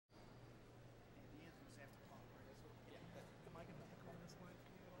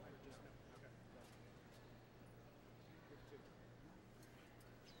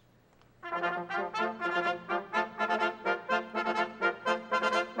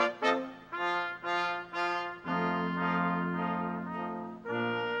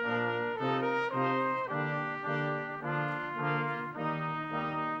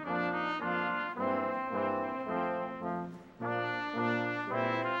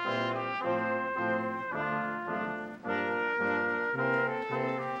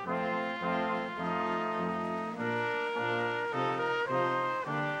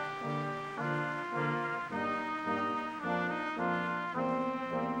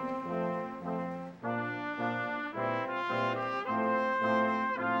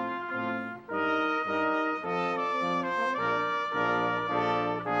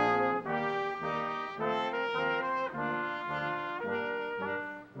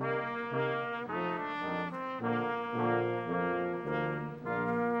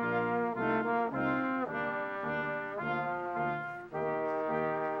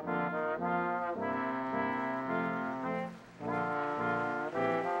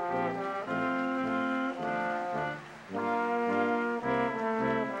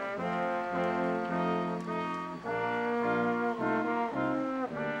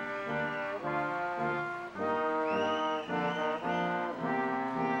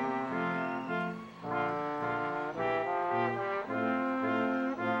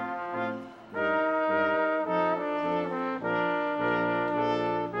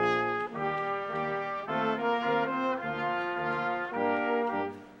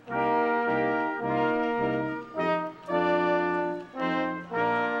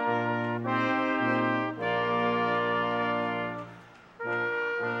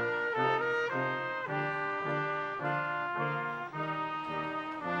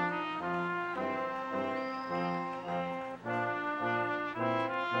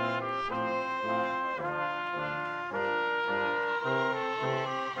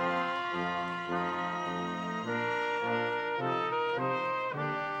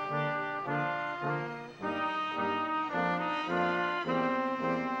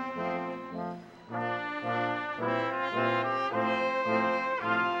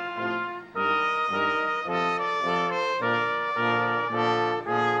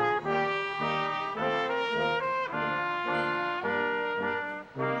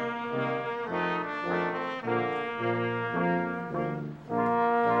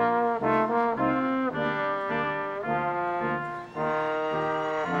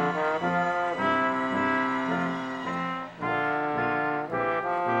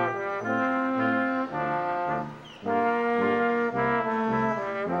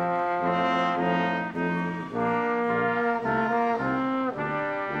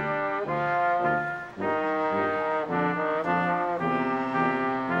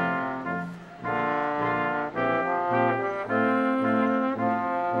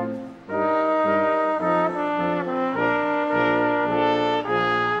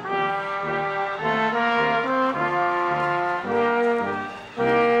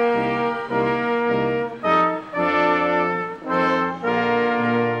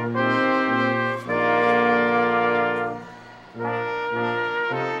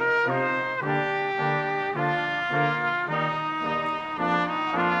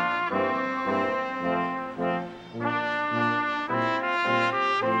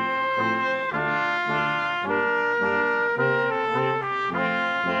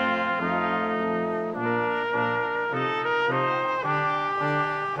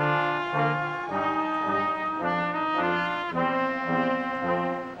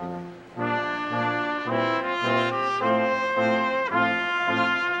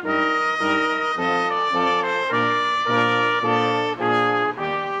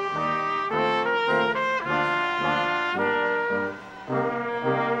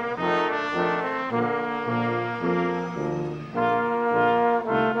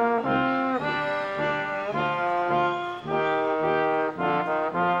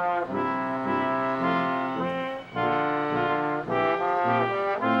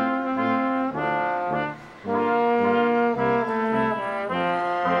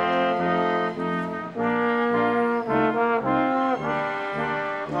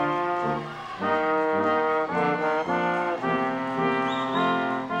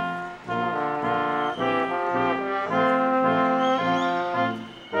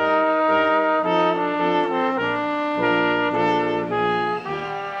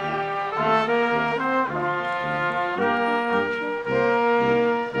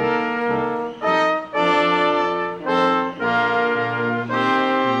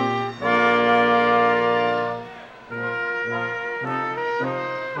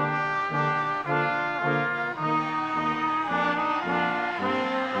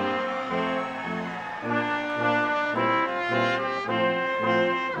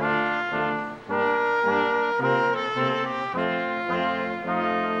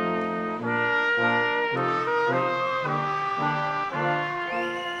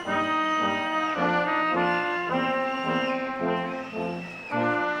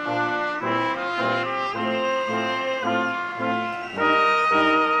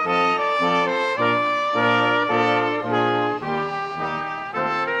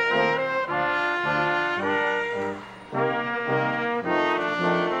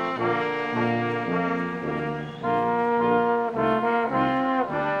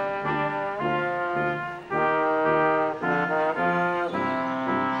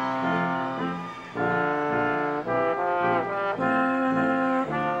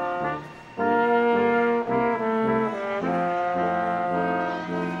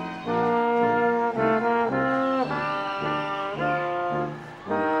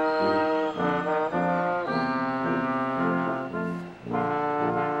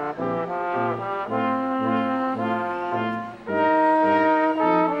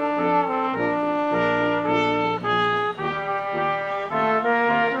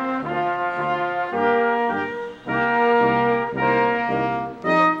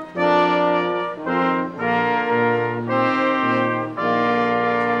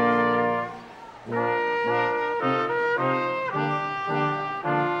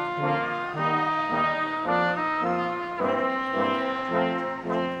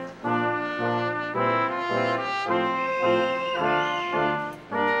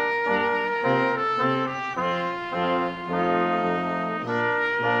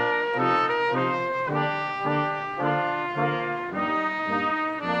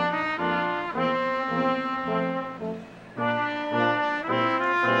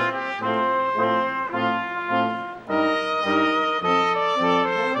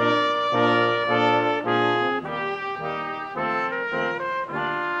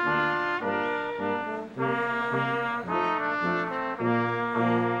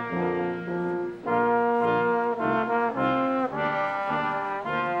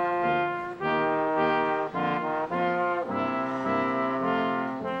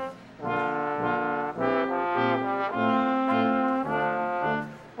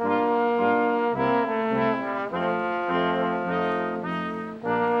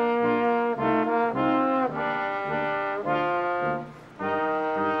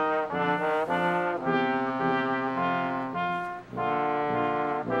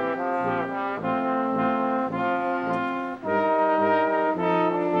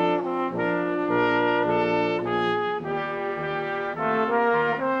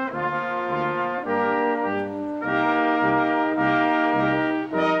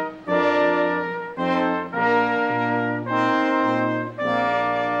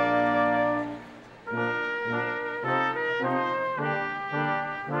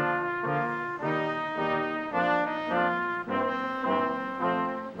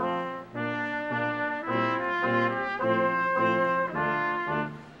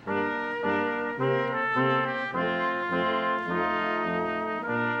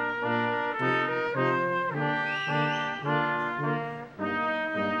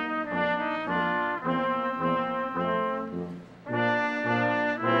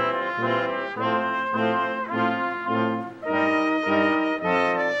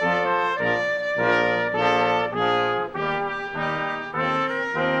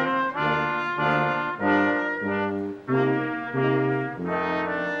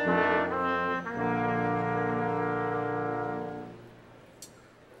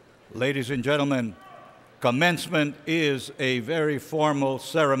Ladies and gentlemen, commencement is a very formal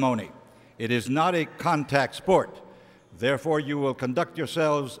ceremony. It is not a contact sport. Therefore, you will conduct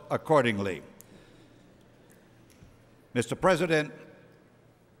yourselves accordingly. Mr. President,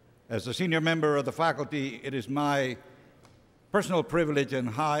 as the senior member of the faculty, it is my personal privilege and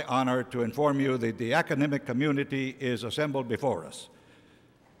high honor to inform you that the academic community is assembled before us.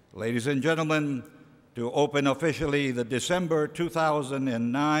 Ladies and gentlemen, to open officially the December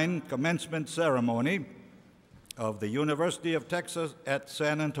 2009 commencement ceremony of the University of Texas at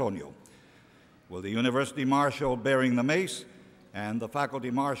San Antonio, will the University Marshal bearing the mace and the faculty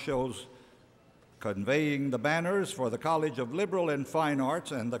marshals conveying the banners for the College of Liberal and Fine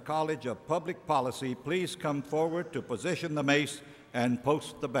Arts and the College of Public Policy please come forward to position the mace and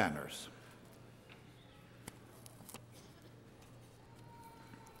post the banners.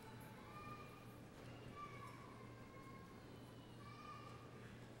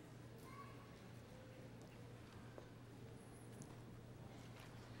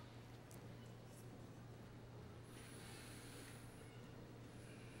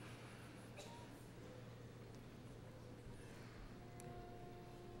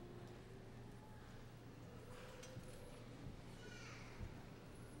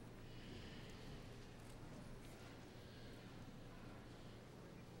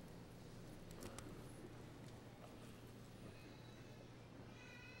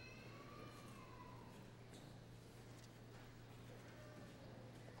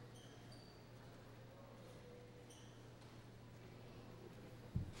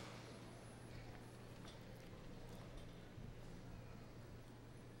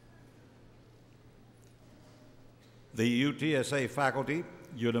 The UTSA faculty,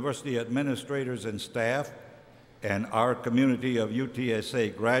 university administrators and staff, and our community of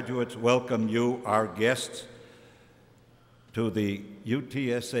UTSA graduates welcome you, our guests, to the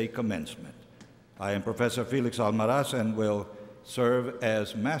UTSA commencement. I am Professor Felix Almaraz and will serve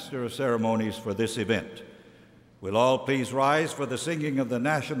as Master of Ceremonies for this event. Will all please rise for the singing of the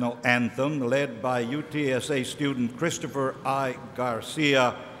national anthem led by UTSA student Christopher I.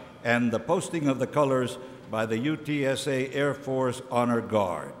 Garcia and the posting of the colors by the UTSA Air Force Honor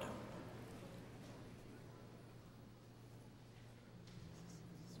Guard.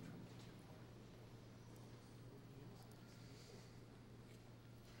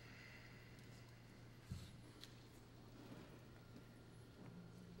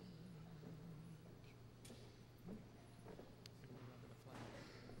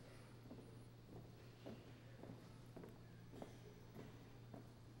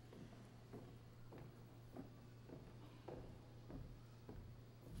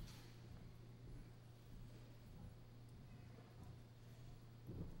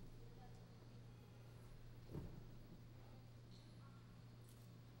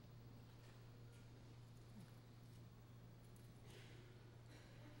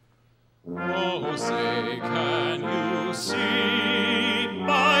 Oh, say, can you see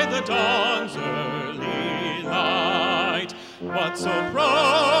by the dawn's early light what so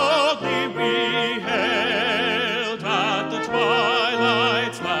proudly we hailed at the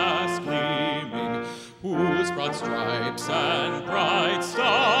twilight's last gleaming, whose broad stripes and bright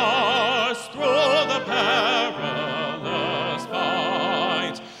stars through the perilous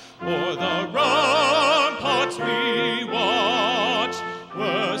fight o'er the ramparts we watched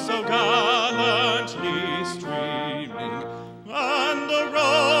were so gallantly streaming, and the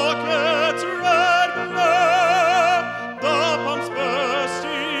rockets' red glare, the bombs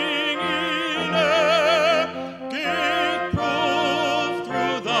bursting in air, gave proof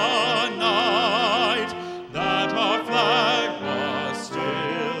through the night that our flag was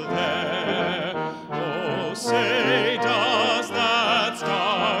still there. Oh, say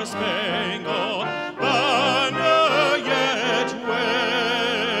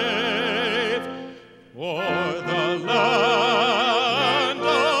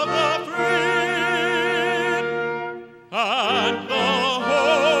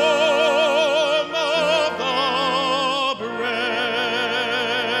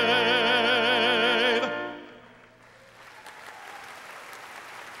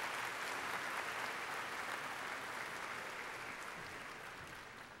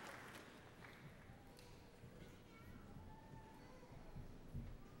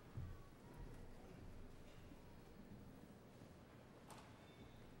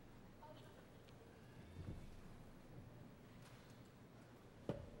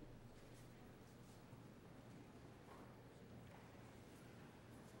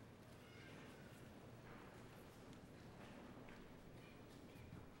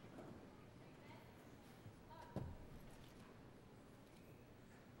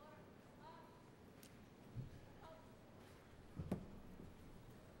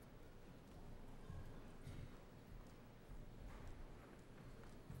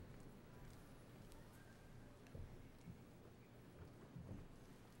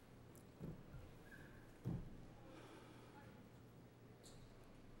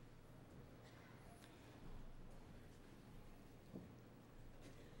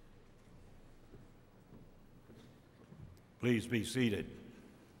Please be seated.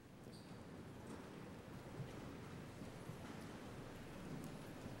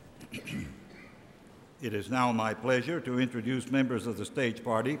 It is now my pleasure to introduce members of the stage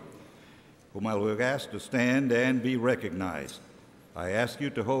party, whom I will ask to stand and be recognized. I ask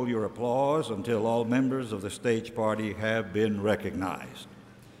you to hold your applause until all members of the stage party have been recognized.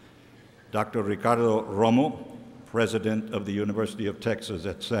 Dr. Ricardo Romo, President of the University of Texas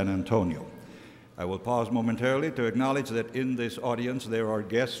at San Antonio. I will pause momentarily to acknowledge that in this audience there are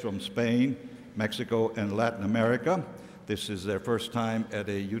guests from Spain, Mexico, and Latin America. This is their first time at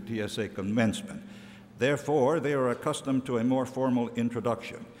a UTSA commencement. Therefore, they are accustomed to a more formal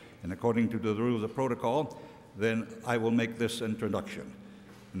introduction. And according to the rules of protocol, then I will make this introduction.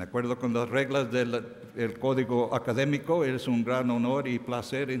 En acuerdo con las reglas del Código Académico, es un gran honor y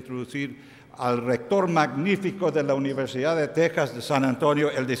placer introducir al rector magnífico de la Universidad de Texas de San Antonio,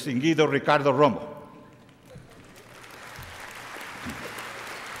 el distinguido Ricardo Romo.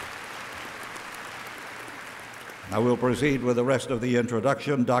 I will proceed with the rest of the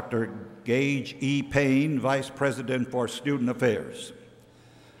introduction. Dr. Gage E. Payne, Vice President for Student Affairs.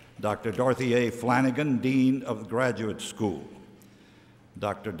 Dr. Dorothy A. Flanagan, Dean of the Graduate School.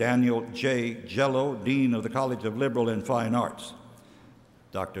 Dr. Daniel J. Jello, Dean of the College of Liberal and Fine Arts.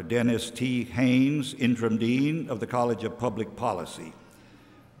 Dr. Dennis T. Haynes, Interim Dean of the College of Public Policy.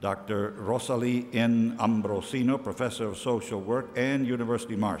 Dr. Rosalie N. Ambrosino, Professor of Social Work and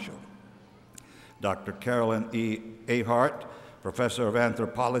University Marshall. Dr. Carolyn E. Ahart, Professor of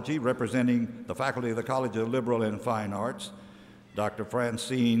Anthropology, representing the faculty of the College of Liberal and Fine Arts. Dr.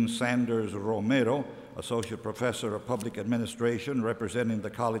 Francine Sanders Romero, Associate Professor of Public Administration, representing the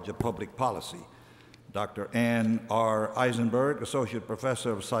College of Public Policy. Dr. Ann R. Eisenberg, Associate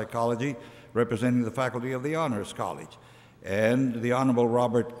Professor of Psychology, representing the faculty of the Honors College. And the Honorable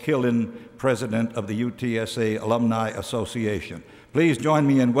Robert Killen, President of the UTSA Alumni Association. Please join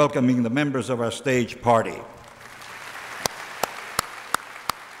me in welcoming the members of our stage party.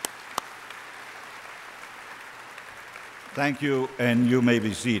 Thank you, and you may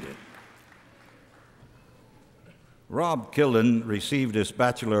be seated. Rob Killen received his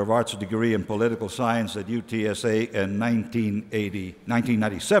Bachelor of Arts degree in Political Science at UTSA in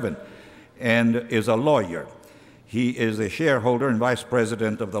 1997 and is a lawyer. He is a shareholder and vice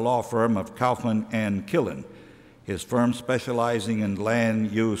president of the law firm of Kaufman and Killen. His firm specializing in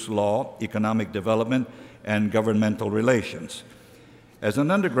land use law, economic development, and governmental relations. As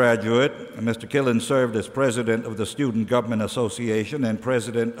an undergraduate, Mr. Killen served as president of the Student Government Association and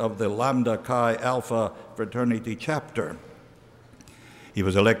president of the Lambda Chi Alpha fraternity chapter. He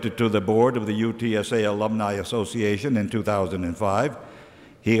was elected to the board of the UTSA Alumni Association in 2005.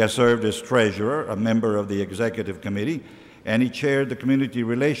 He has served as treasurer, a member of the executive committee, and he chaired the Community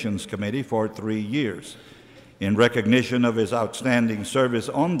Relations Committee for 3 years. In recognition of his outstanding service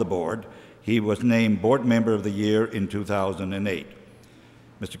on the board, he was named Board Member of the Year in 2008.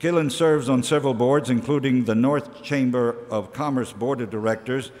 Mr. Killen serves on several boards, including the North Chamber of Commerce Board of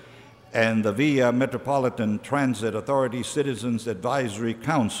Directors and the Via Metropolitan Transit Authority Citizens Advisory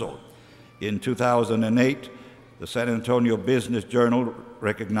Council. In 2008, the San Antonio Business Journal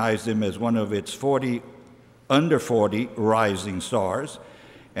recognized him as one of its under 40 rising stars,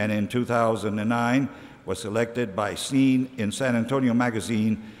 and in 2009, was selected by Scene in San Antonio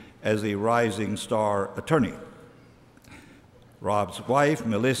magazine as a rising star attorney. Rob's wife,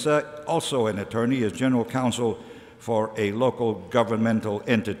 Melissa, also an attorney, is general counsel for a local governmental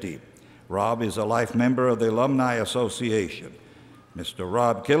entity. Rob is a life member of the Alumni Association. Mr.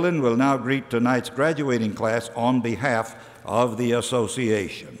 Rob Killen will now greet tonight's graduating class on behalf of the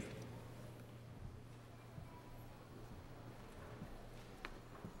association.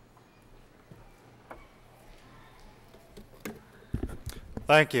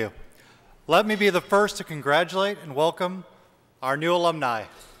 Thank you. Let me be the first to congratulate and welcome our new alumni.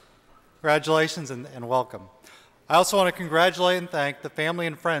 Congratulations and welcome. I also want to congratulate and thank the family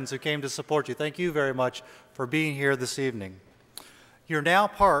and friends who came to support you. Thank you very much for being here this evening. You're now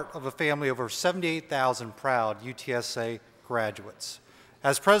part of a family of over 78,000 proud UTSA graduates.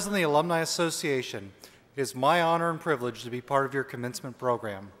 As president of the Alumni Association, it is my honor and privilege to be part of your commencement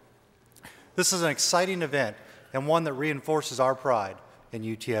program. This is an exciting event and one that reinforces our pride in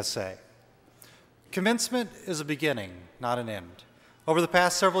UTSA. Commencement is a beginning, not an end. Over the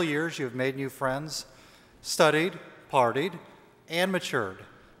past several years, you have made new friends, studied, partied, and matured.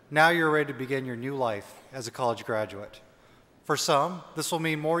 Now you're ready to begin your new life as a college graduate. For some, this will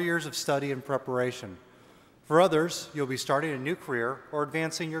mean more years of study and preparation. For others, you'll be starting a new career or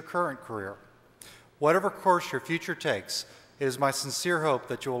advancing your current career. Whatever course your future takes, it is my sincere hope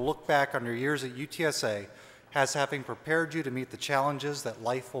that you will look back on your years at UTSA as having prepared you to meet the challenges that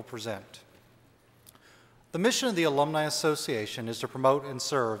life will present. The mission of the Alumni Association is to promote and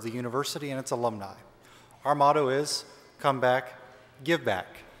serve the university and its alumni. Our motto is, come back, give back.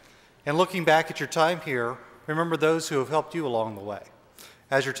 And looking back at your time here, remember those who have helped you along the way.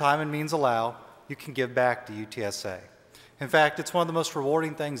 As your time and means allow, you can give back to UTSA. In fact, it's one of the most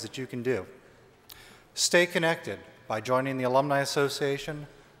rewarding things that you can do. Stay connected by joining the Alumni Association,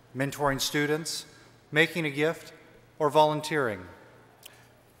 mentoring students, making a gift, or volunteering.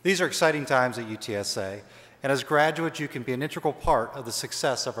 These are exciting times at UTSA, and as graduates, you can be an integral part of the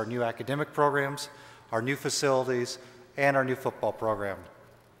success of our new academic programs, our new facilities, and our new football program.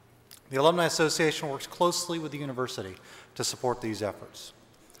 The Alumni Association works closely with the university to support these efforts.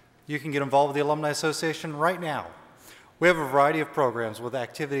 You can get involved with the Alumni Association right now. We have a variety of programs with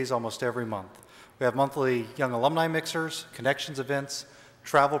activities almost every month. We have monthly Young Alumni Mixers, Connections events,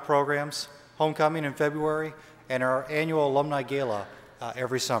 travel programs, homecoming in February, and our annual Alumni Gala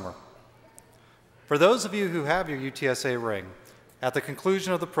every summer. For those of you who have your UTSA ring, at the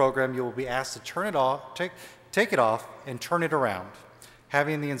conclusion of the program, you will be asked to turn it off, take it off and turn it around,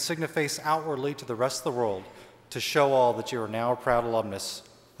 having the insignia face outwardly to the rest of the world to show all that you are now a proud alumnus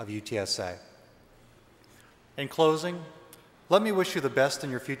of UTSA. In closing, let me wish you the best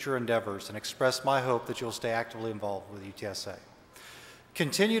in your future endeavors and express my hope that you'll stay actively involved with UTSA.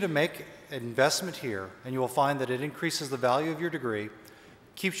 Continue to make an investment here, and you will find that it increases the value of your degree,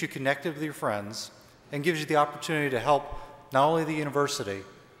 keeps you connected with your friends, and gives you the opportunity to help not only the university,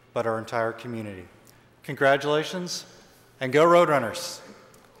 but our entire community. Congratulations, and go Roadrunners!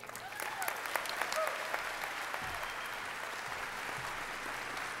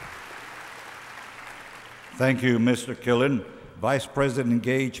 Thank you, Mr. Killen. Vice President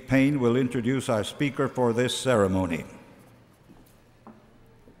Gage Payne will introduce our speaker for this ceremony.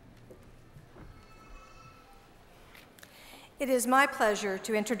 It is my pleasure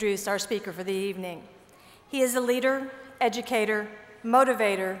to introduce our speaker for the evening. He is a leader, educator,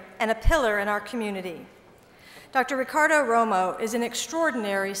 motivator, and a pillar in our community. Dr. Ricardo Romo is an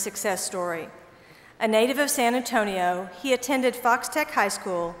extraordinary success story. A native of San Antonio, he attended Fox Tech High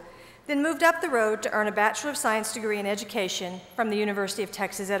School, then moved up the road to earn a Bachelor of Science degree in Education from the University of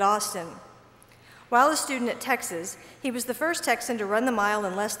Texas at Austin. While a student at Texas, he was the first Texan to run the mile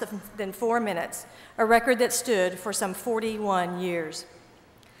in less than 4 minutes, a record that stood for some 41 years.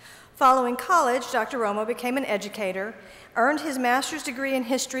 Following college, Dr. Romo became an educator, earned his master's degree in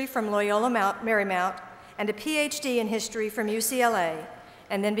history from Loyola Marymount, and a PhD in history from UCLA,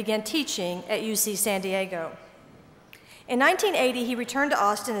 and then began teaching at UC San Diego. In 1980, he returned to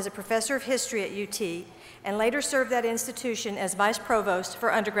Austin as a professor of history at UT, and later served that institution as vice provost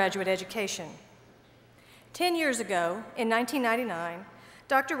for undergraduate education. 10 years ago, in 1999,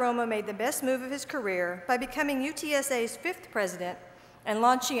 Dr. Romo made the best move of his career by becoming UTSA's 5th president and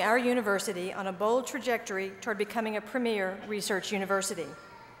launching our university on a bold trajectory toward becoming a premier research university.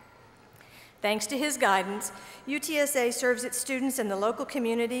 Thanks to his guidance, UTSA serves its students in the local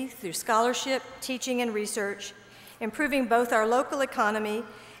community through scholarship, teaching, and research, improving both our local economy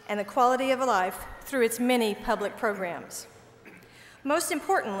and the quality of life through its many public programs. Most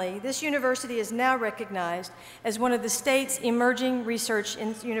importantly, this university is now recognized as one of the state's emerging research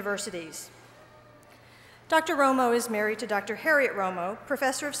universities. Dr. Romo is married to Dr. Harriet Romo,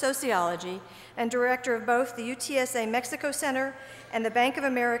 professor of sociology and director of both the UTSA Mexico Center and the Bank of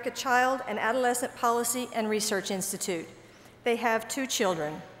America Child and Adolescent Policy and Research Institute. They have 2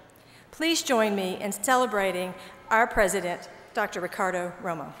 children. Please join me in celebrating our president, Dr. Ricardo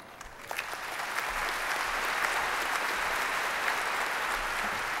Romo.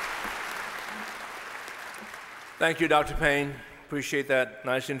 Thank you, Dr. Payne. Appreciate that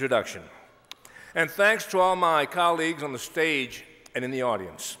nice introduction. And thanks to all my colleagues on the stage and in the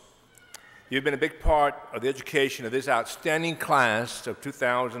audience. You've been a big part of the education of this outstanding class of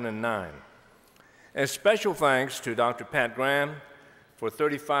 2009. And special thanks to Dr. Pat Graham. For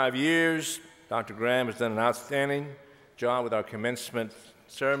 35 years, Dr. Graham has done an outstanding job with our commencement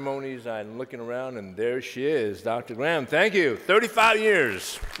ceremonies. I'm looking around, and there she is, Dr. Graham. Thank you. 35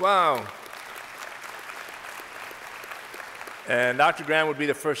 years. Wow. And Dr. Graham would be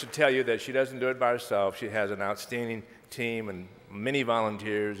the first to tell you that she doesn't do it by herself. She has an outstanding team and many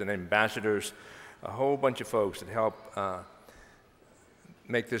volunteers and ambassadors, a whole bunch of folks that help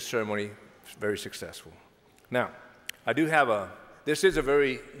make this ceremony very successful. Now, this is a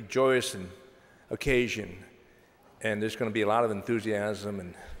very joyous occasion, and there's going to be a lot of enthusiasm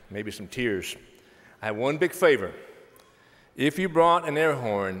and maybe some tears. I have one big favor. If you brought an air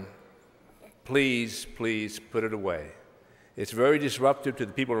horn, please, please put it away. It's very disruptive to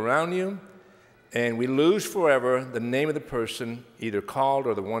the people around you, and we lose forever the name of the person either called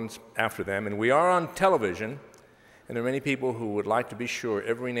or the ones after them. And we are on television, and there are many people who would like to be sure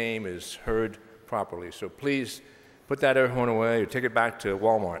every name is heard properly. So please put that air horn away or take it back to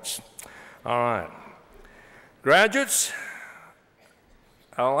Walmart's. All right. Graduates,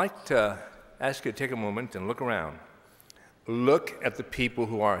 I'd like to ask you to take a moment and look around. Look at the people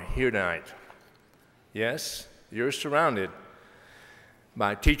who are here tonight. Yes, you're surrounded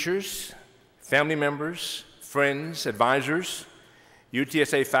by teachers, family members, friends, advisors,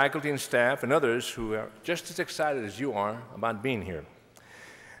 UTSA faculty and staff, and others who are just as excited as you are about being here.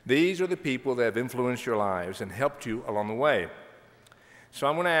 These are the people that have influenced your lives and helped you along the way. So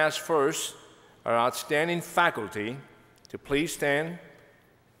I'm going to ask first our outstanding faculty to please stand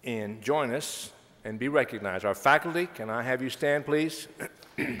and join us and be recognized. Our faculty, can I have you stand, please?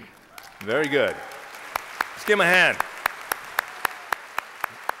 Very good. Let's give them a hand.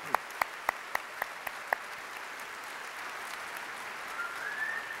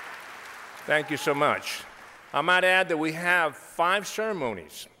 Thank you so much. I might add that we have 5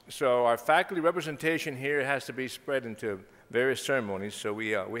 ceremonies. So our faculty representation here has to be spread into various ceremonies. So we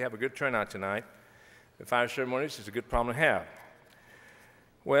have a good turnout tonight. The 5 ceremonies is a good problem to have.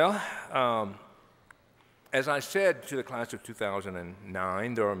 Well, as I said to the class of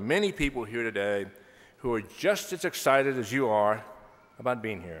 2009, there are many people here today who are just as excited as you are about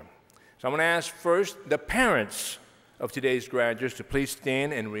being here. So I'm going to ask first the parents of today's graduates to please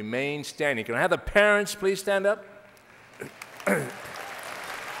stand and remain standing. Can I have the parents please stand up?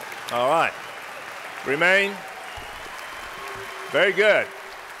 All right. Remain. Very good.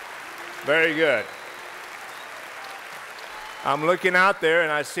 Very good. I'm looking out there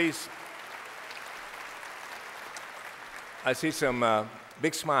and I see some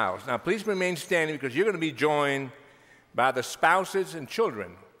big smiles. Now, please remain standing because you're going to be joined by the spouses and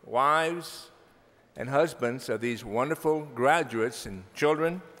children, wives and husbands of these wonderful graduates and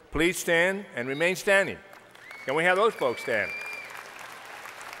children. Please stand and remain standing. Can we have those folks stand?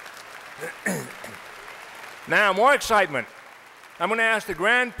 Now, more excitement. I'm going to ask the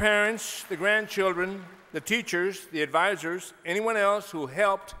grandparents, the grandchildren, the teachers, the advisors, anyone else who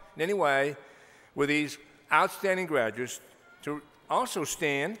helped in any way with these outstanding graduates to also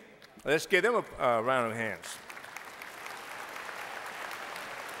stand. Let's give them a round of hands.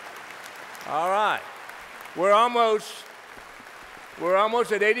 All right. We're almost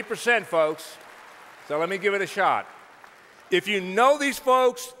at 80%, folks. So let me give it a shot. If you know these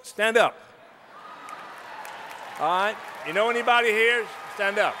folks, stand up. All right? You know anybody here?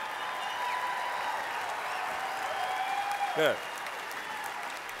 Stand up. Good.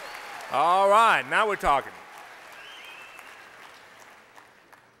 All right, now we're talking.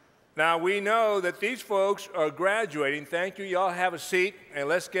 Now we know that these folks are graduating. Thank you. Y'all have a seat, and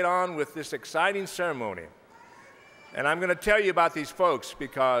let's get on with this exciting ceremony. And I'm going to tell you about these folks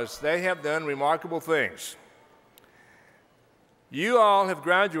because they have done remarkable things. You all have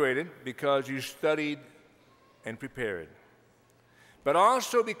graduated because you studied and prepared, but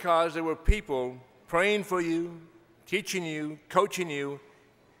also because there were people praying for you, teaching you, coaching you,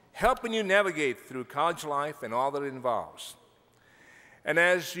 helping you navigate through college life and all that it involves. And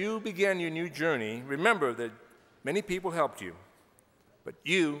as you begin your new journey, remember that many people helped you, but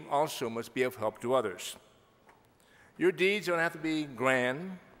you also must be of help to others. Your deeds don't have to be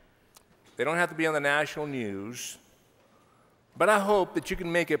grand. They don't have to be on the national news. But I hope that you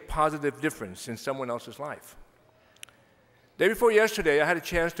can make a positive difference in someone else's life. Day before yesterday, I had a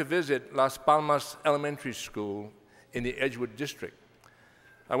chance to visit Las Palmas Elementary School in the Edgewood District.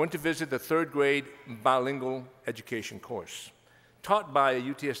 I went to visit the 3rd grade bilingual education course, taught by a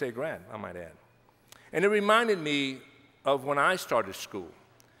UTSA grad, I might add. And it reminded me of when I started school.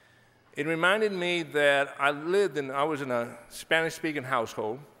 It reminded me that I was in a Spanish-speaking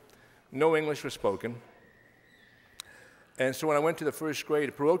household. No English was spoken. And so when I went to the 1st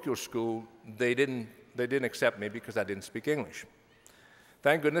grade parochial school, they didn't accept me because I didn't speak English.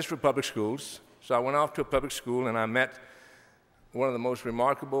 Thank goodness for public schools. So I went off to a public school and I met one of the most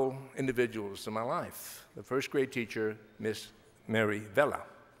remarkable individuals in my life, the 1st grade teacher, Miss Mary Vela.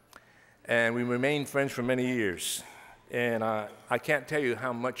 And we remained friends for many years. And I can't tell you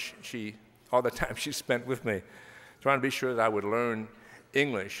how much all the time she spent with me, trying to be sure that I would learn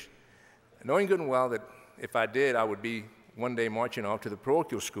English, knowing good and well that if I did, I would be one day marching off to the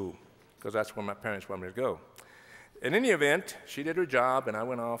parochial school, because that's where my parents wanted me to go. In any event, she did her job, and I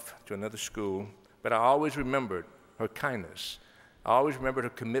went off to another school, but I always remembered her kindness. I always remembered her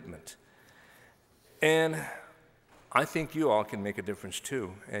commitment. And I think you all can make a difference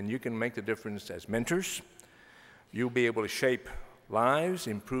too, and you can make the difference as mentors. You'll be able to shape lives,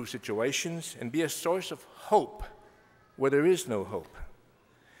 improve situations, and be a source of hope where there is no hope.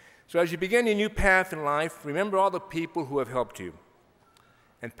 So as you begin your new path in life, remember all the people who have helped you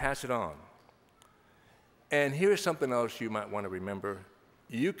and pass it on. And here's something else you might want to remember.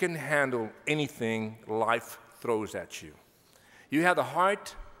 You can handle anything life throws at you. You have the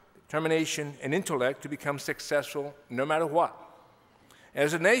heart, determination, and intellect to become successful no matter what.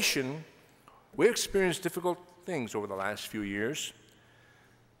 As a nation, we experienced difficult things over the last few years.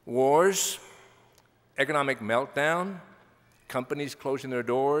 Wars, economic meltdown, companies closing their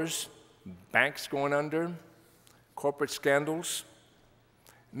doors, banks going under, corporate scandals.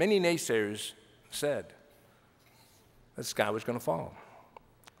 Many naysayers said the sky was going to fall.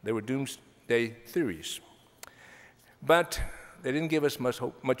 They were doomsday theories. But they didn't give us much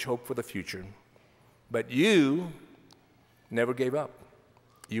hope for the future. But you never gave up.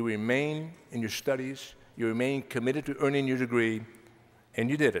 You remained in your studies, you remained committed to earning your degree, and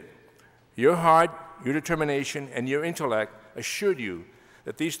you did it. Your heart, your determination, and your intellect assured you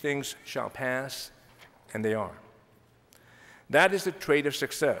that these things shall pass, and they are. That is the trait of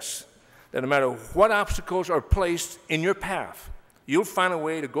success, that no matter what obstacles are placed in your path, you'll find a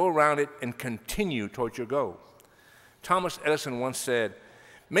way to go around it and continue towards your goal. Thomas Edison once said,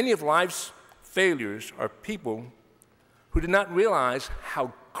 "Many of life's failures are people who did not realize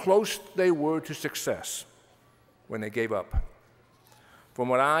how close they were to success when they gave up." From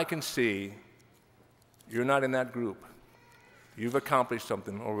what I can see, you're not in that group. You've accomplished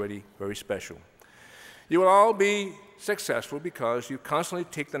something already very special. You will all be successful because you constantly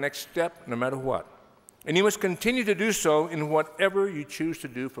take the next step no matter what. And you must continue to do so in whatever you choose to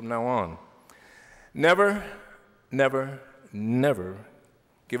do from now on. Never, never, never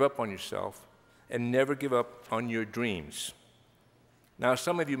give up on yourself, and never give up on your dreams. Now,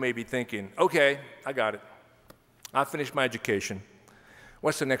 some of you may be thinking, okay, I got it. I finished my education.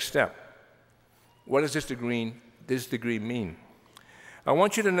 What's the next step? What does this degree mean? I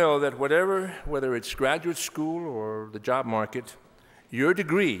want you to know that whether it's graduate school or the job market, your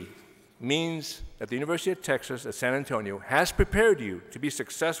degree means that the University of Texas at San Antonio has prepared you to be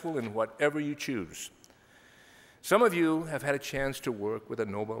successful in whatever you choose. Some of you have had a chance to work with a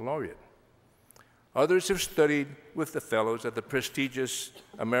Nobel laureate. Others have studied with the fellows at the prestigious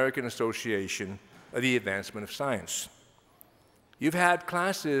American Association of the Advancement of Science. You've had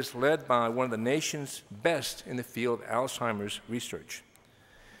classes led by one of the nation's best in the field of Alzheimer's research.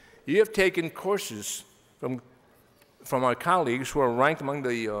 You have taken courses from our colleagues who are ranked among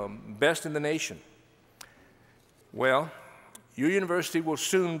the best in the nation. Well, your university will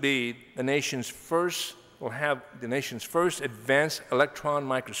soon be the nation's first, will have the nation's first advanced electron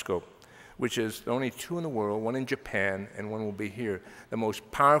microscope, which is the only two in the world, one in Japan and one will be here. The most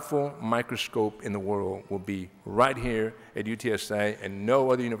powerful microscope in the world will be right here at UTSA, and no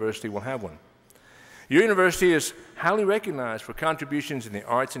other university will have one. Your university is highly recognized for contributions in the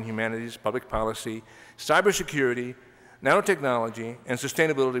arts and humanities, public policy, cybersecurity, nanotechnology, and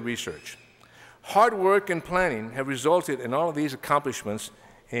sustainability research. Hard work and planning have resulted in all of these accomplishments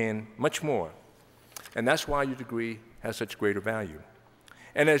and much more. And that's why your degree has such greater value.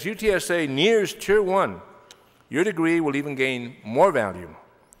 And as UTSA nears Tier 1, your degree will even gain more value,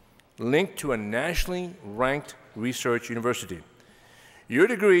 linked to a nationally ranked research university. Your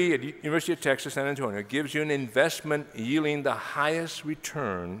degree at University of Texas San Antonio gives you an investment yielding the highest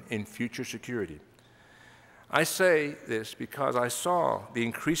return in future security. I say this because I saw the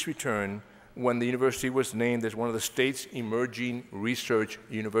increased return when the university was named as one of the state's emerging research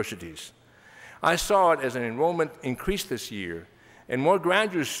universities. I saw it as an enrollment increase this year, and more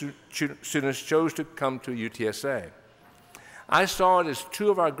graduate students chose to come to UTSA. I saw it as two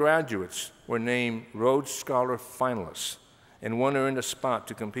of our graduates were named Rhodes Scholar finalists, and one earned a spot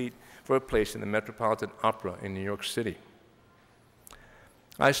to compete for a place in the Metropolitan Opera in New York City.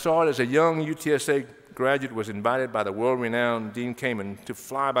 I saw it as a young UTSA graduate was invited by the world-renowned Dean Kamen to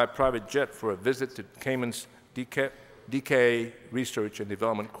fly by private jet for a visit to Kamen's DK Research and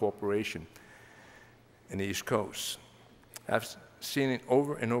Development Corporation in the East Coast. I've seen it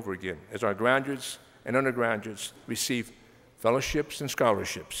over and over again as our graduates and undergraduates receive fellowships and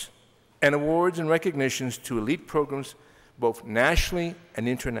scholarships and awards and recognitions to elite programs both nationally and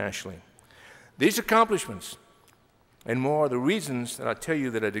internationally. These accomplishments and more are the reasons that I tell you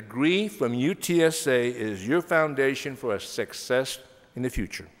that a degree from UTSA is your foundation for a success in the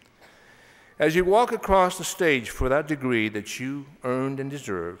future. As you walk across the stage for that degree that you earned and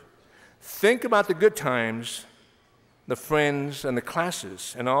deserve, think about the good times, the friends and the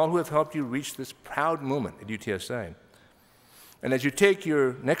classes, and all who have helped you reach this proud moment at UTSA. And as you take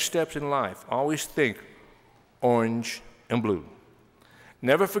your next steps in life, always think orange and blue.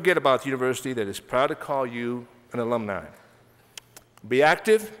 Never forget about the university that is proud to call you an alumni. Be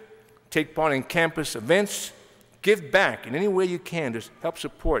active, take part in campus events, give back in any way you can to help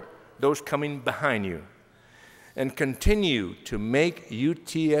support those coming behind you, and continue to make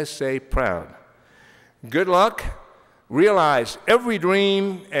UTSA proud. Good luck, realize every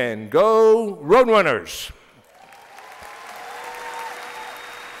dream, and go Roadrunners!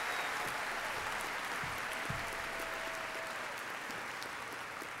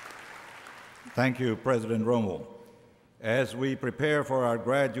 Thank you, President Romo. As we prepare for our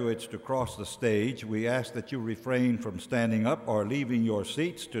graduates to cross the stage, we ask that you refrain from standing up or leaving your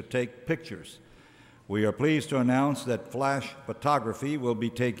seats to take pictures. We are pleased to announce that Flash Photography will be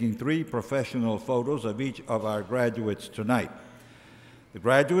taking 3 professional photos of each of our graduates tonight. The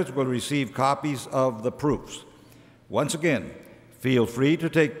graduates will receive copies of the proofs. Once again, feel free to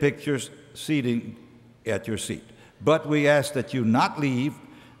take pictures seating at your seat. But we ask that you not leave,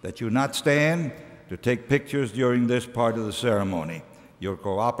 that you not stand to take pictures during this part of the ceremony. Your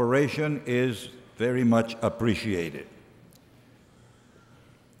cooperation is very much appreciated.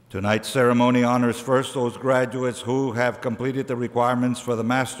 Tonight's ceremony honors first those graduates who have completed the requirements for the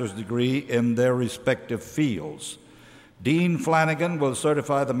master's degree in their respective fields. Dean Flanagan will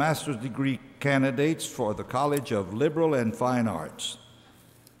certify the master's degree candidates for the College of Liberal and Fine Arts.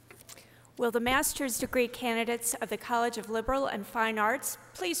 Will the master's degree candidates of the College of Liberal and Fine Arts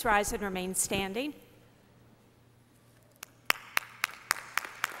please rise and remain standing?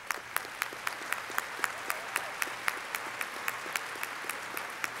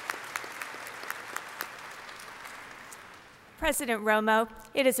 President Romo,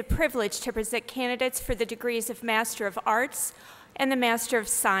 it is a privilege to present candidates for the degrees of Master of Arts and the Master of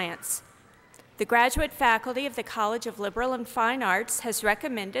Science. The graduate faculty of the College of Liberal and Fine Arts has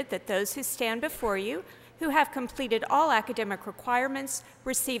recommended that those who stand before you, who have completed all academic requirements,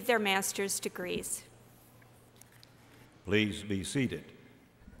 receive their master's degrees. Please be seated.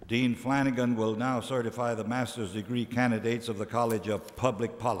 Dean Flanagan will now certify the master's degree candidates of the College of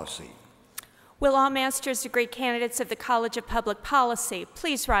Public Policy. Will all master's degree candidates of the College of Public Policy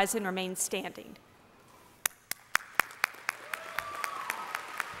please rise and remain standing?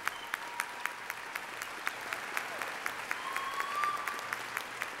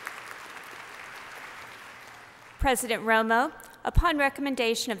 President Romo, upon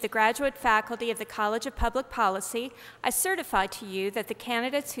recommendation of the graduate faculty of the College of Public Policy, I certify to you that the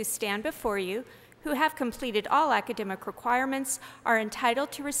candidates who stand before you, who have completed all academic requirements, are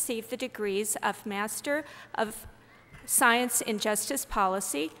entitled to receive the degrees of Master of Science in Justice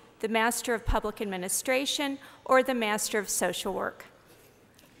Policy, the Master of Public Administration, or the Master of Social Work.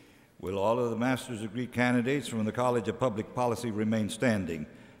 Will all of the master's degree candidates from the College of Public Policy remain standing?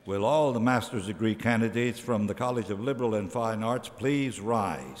 Will all the master's degree candidates from the College of Liberal and Fine Arts please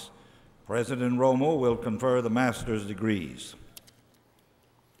rise? President Romo will confer the master's degrees.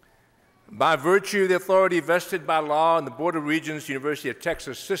 By virtue of the authority vested by law in the Board of Regents, University of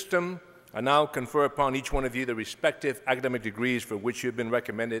Texas system, I now confer upon each one of you the respective academic degrees for which you have been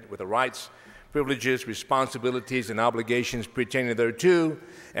recommended, with the rights, privileges, responsibilities, and obligations pertaining thereto.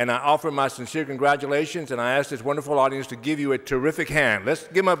 And I offer my sincere congratulations, and I ask this wonderful audience to give you a terrific hand. Let's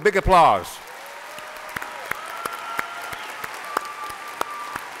give them a big applause.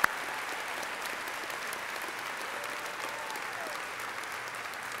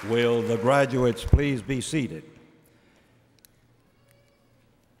 Will the graduates please be seated?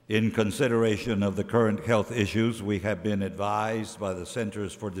 In consideration of the current health issues, we have been advised by the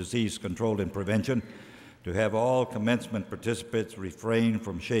Centers for Disease Control and Prevention to have all commencement participants refrain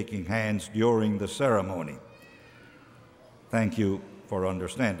from shaking hands during the ceremony. Thank you for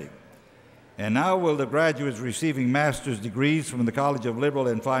understanding. And now will the graduates receiving master's degrees from the College of Liberal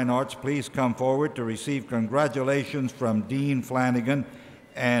and Fine Arts please come forward to receive congratulations from Dean Flanagan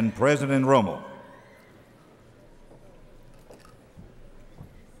and President Romo.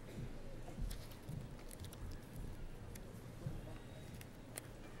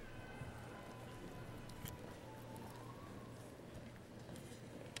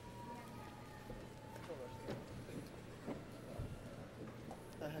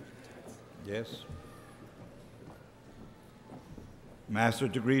 Yes. Master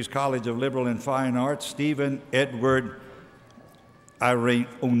Degrees, College of Liberal and Fine Arts, Stephen Edward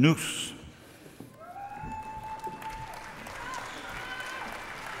Areonus.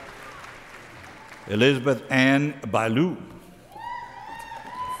 Elizabeth Ann Bailu.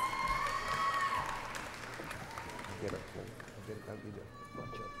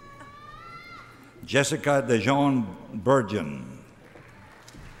 Jessica DeJean Burgeon.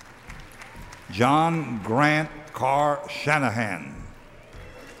 John Grant Carr Shanahan.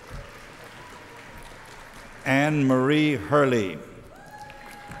 Anne Marie Hurley,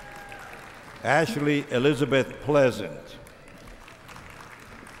 Ashley Elizabeth Pleasant,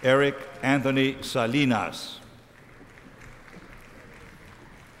 Eric Anthony Salinas,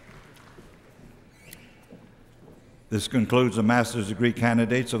 this concludes the master's degree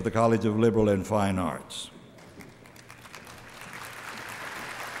candidates of the College of Liberal and Fine Arts.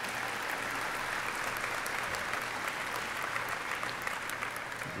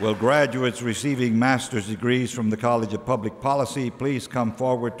 Will graduates receiving master's degrees from the College of Public Policy please come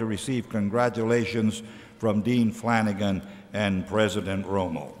forward to receive congratulations from Dean Flanagan and President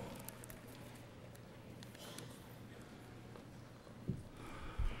Romo.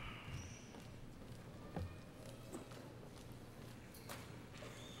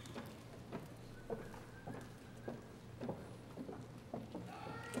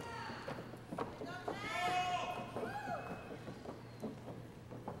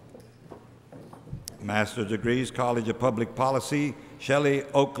 Master's degrees, College of Public Policy, Shelley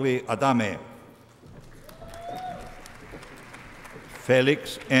Oakley Adame.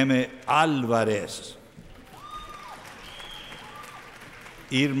 Felix M. Alvarez.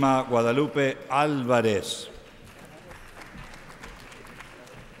 Irma Guadalupe Alvarez.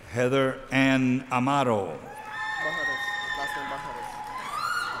 Heather Ann Amaro.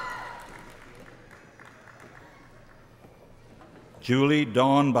 Julie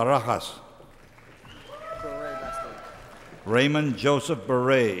Dawn Barajas. Raymond Joseph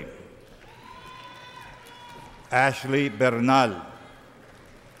Beret. Ashley Bernal.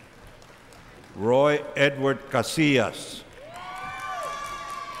 Roy Edward Casillas.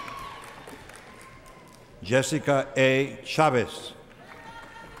 Jessica A. Chavez.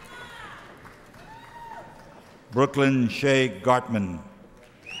 Brooklyn Shea Gartman.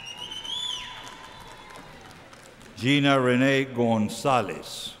 Gina Renee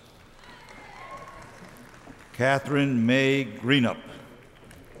Gonzalez. Catherine May Greenup.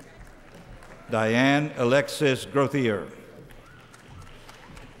 Diane Alexis Grothier.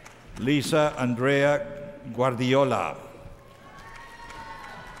 Lisa Andrea Guardiola.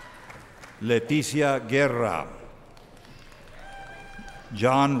 Leticia Guerra.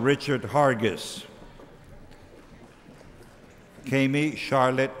 John Richard Hargis. Kami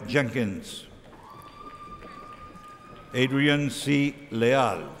Charlotte Jenkins. Adrian C.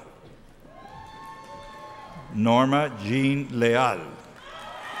 Leal. Norma Jean Leal.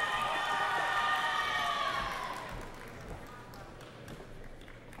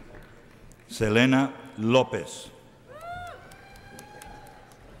 Selena Lopez.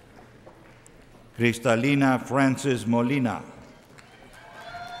 Cristalina Francis Molina.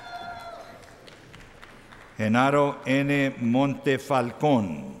 Genaro N.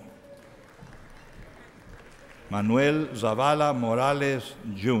 Montefalcón. Manuel Zavala Morales,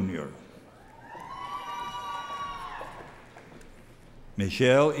 Jr.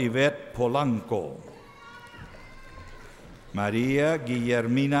 Michelle Yvette Polanco. Maria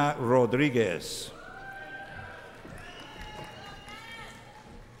Guillermina Rodriguez.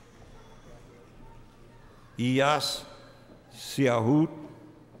 Iyas Siahut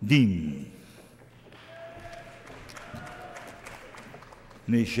Din.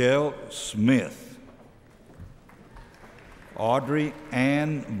 Nichelle Smith. Audrey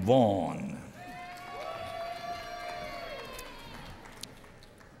Ann Vaughn.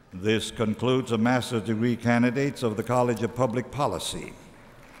 This concludes the master's degree candidates of the College of Public Policy.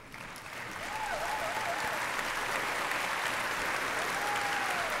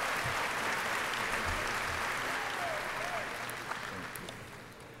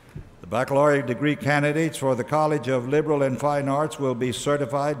 The baccalaureate degree candidates for the College of Liberal and Fine Arts will be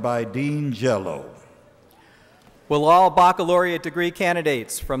certified by Dean Jello. Will all baccalaureate degree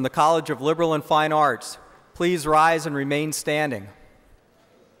candidates from the College of Liberal and Fine Arts please rise and remain standing?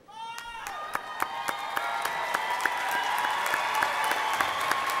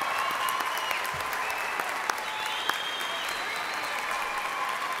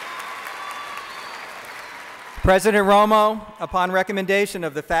 President Romo, upon recommendation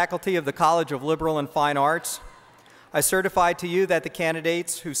of the faculty of the College of Liberal and Fine Arts, I certify to you that the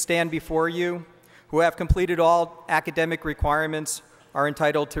candidates who stand before you, who have completed all academic requirements, are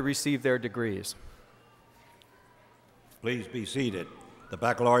entitled to receive their degrees. Please be seated. The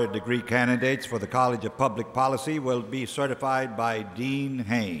baccalaureate degree candidates for the College of Public Policy will be certified by Dean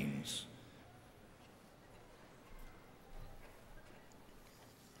Haynes.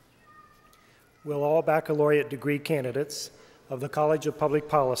 Will all baccalaureate degree candidates of the College of Public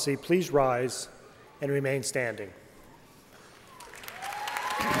Policy please rise and remain standing?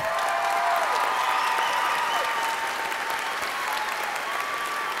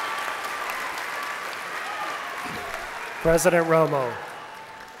 President Romo,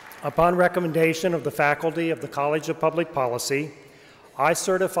 upon recommendation of the faculty of the College of Public Policy, I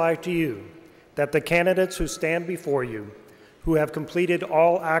certify to you that the candidates who stand before you, who have completed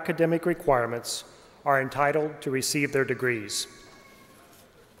all academic requirements, are entitled to receive their degrees.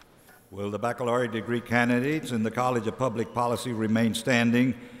 Will the baccalaureate degree candidates in the College of Public Policy remain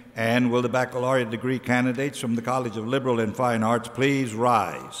standing? And will the baccalaureate degree candidates from the College of Liberal and Fine Arts please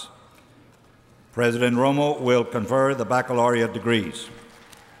rise? President Romo will confer the baccalaureate degrees.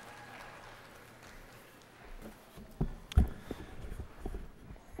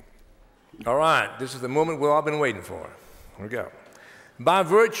 All right, this is the moment we've all been waiting for. Here we go. By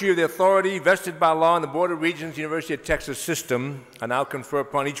virtue of the authority vested by law in the Board of Regents University of Texas system, I now confer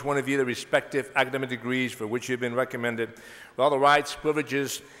upon each one of you the respective academic degrees for which you have been recommended, with all the rights,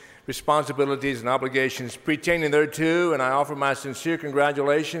 privileges, responsibilities, and obligations pertaining thereto, and I offer my sincere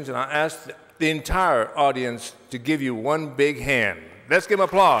congratulations, and I ask the entire audience to give you one big hand. Let's give them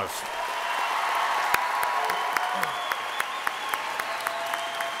applause.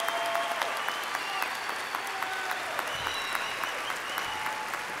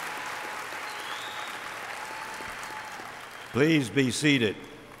 Please be seated.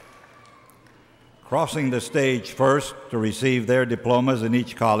 Crossing the stage first to receive their diplomas in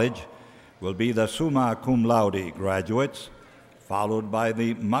each college will be the summa cum laude graduates, followed by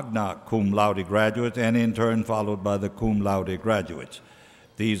the magna cum laude graduates, and in turn followed by the cum laude graduates.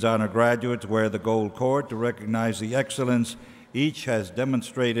 These honor graduates wear the gold cord to recognize the excellence each has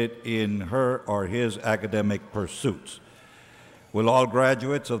demonstrated in her or his academic pursuits. Will all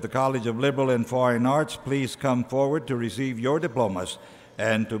graduates of the College of Liberal and Fine Arts please come forward to receive your diplomas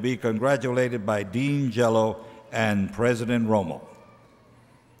and to be congratulated by Dean Jello and President Romo.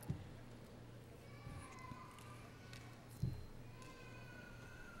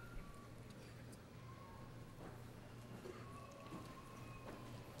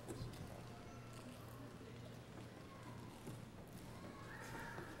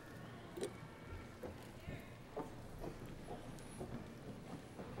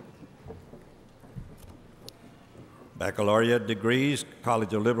 Baccalaureate degrees,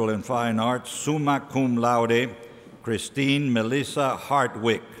 College of Liberal and Fine Arts, summa cum laude, Christine Melissa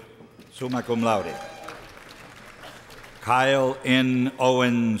Hartwick, summa cum laude. Kyle N.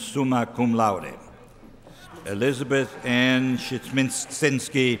 Owen, summa cum laude. Elizabeth N.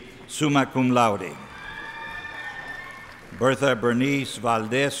 Shitsminski, summa cum laude. Bertha Bernice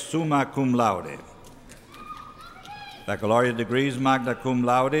Valdez, summa cum laude. Baccalaureate degrees, magna cum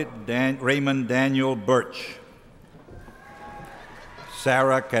laude, Raymond Daniel Birch.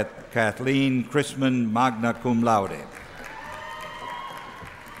 Sarah Kathleen Chrisman, magna cum laude.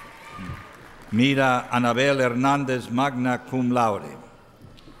 Mira Anabel Hernandez, magna cum laude.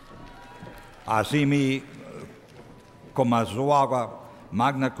 Asimi Komazuaga,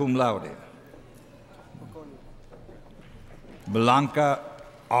 magna cum laude. Blanca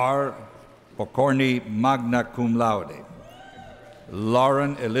R. Pokorny, magna cum laude.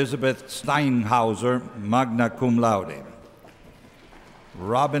 Lauren Elizabeth Steinhauser, magna cum laude.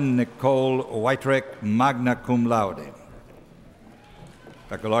 Robin Nicole Whiterick, magna cum laude.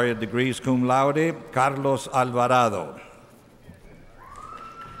 Baccalaureate degrees cum laude, Carlos Alvarado.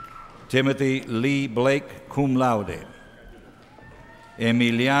 Timothy Lee Blake, cum laude.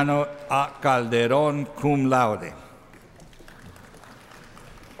 Emiliano A. Calderon, cum laude.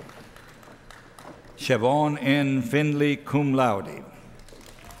 Siobhan N. Finley, cum laude.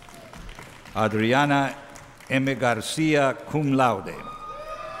 Adriana M. Garcia, cum laude.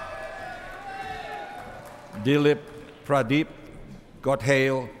 Dilip Pradeep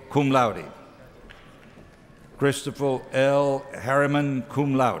Gothale, cum laude. Christopher L. Harriman,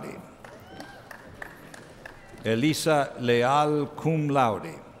 cum laude. Elisa Leal, cum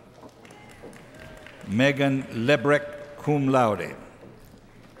laude. Megan Lebrek, cum laude.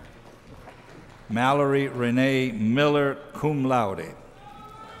 Mallory Renee Miller, cum laude.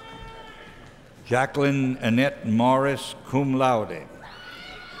 Jacqueline Annette Morris, cum laude.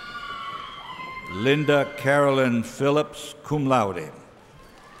 Linda Carolyn Phillips, cum laude.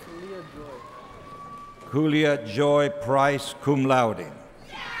 Julia Joy Price, cum laude.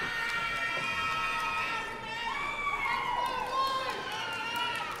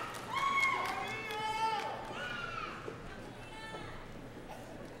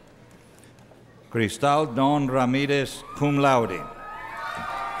 Cristal Don Ramirez, cum laude.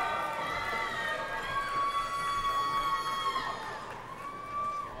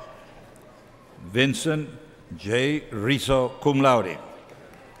 Vincent J. Rizzo, cum laude.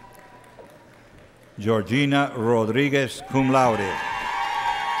 Georgina Rodriguez, cum laude.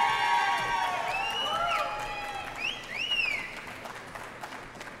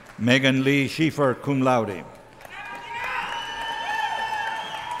 Megan Lee Schiefer, cum laude.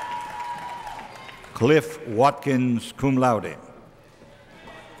 Cliff Watkins, cum laude.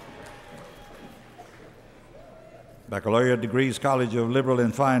 Baccalaureate degrees, College of Liberal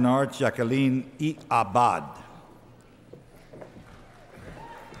and Fine Arts, Jacqueline E. Abad.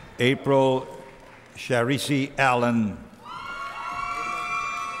 April Sharisi Allen.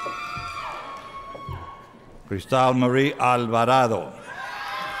 Cristal Marie Alvarado.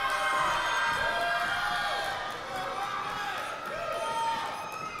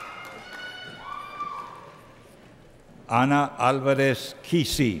 Ana Alvarez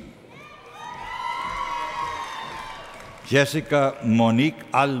Kisi. Jessica Monique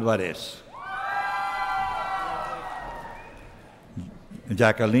Alvarez.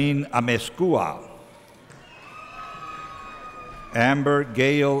 Jacqueline Amescua. Amber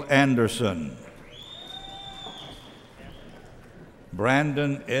Gail Anderson.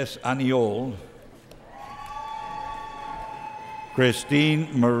 Brandon S. Aniol. Christine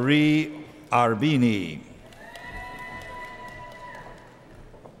Marie Arbini.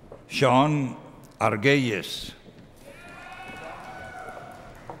 Sean Arguelles.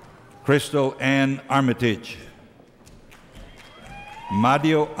 Crystal Ann Armitage.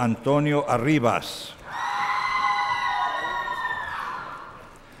 Mario Antonio Arribas.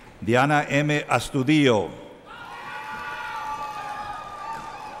 Diana M. Astudillo.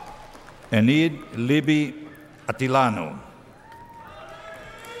 Enid Libby Atilano.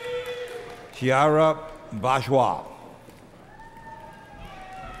 Chiara Bajwa.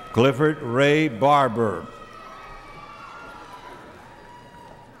 Clifford Ray Barber.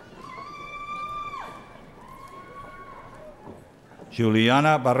 Julian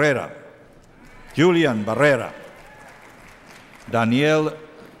Barrera. Danielle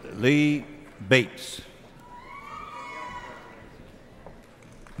Lee Bates.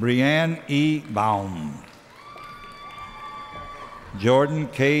 Brianne E. Baum. Jordan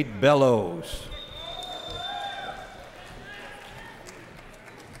Cade Bellows.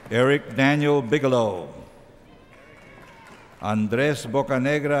 Eric Daniel Bigelow. Andres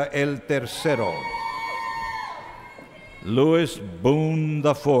Bocanegra El Tercero. Louis Boone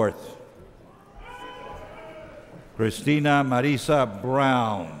IV. Christina Marisa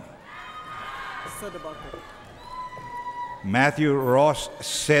Brown. Matthew Ross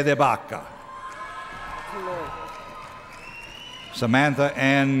Sedebaca. Samantha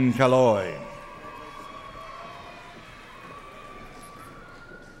Ann Calloy.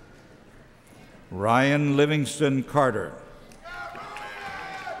 Ryan Livingston Carter.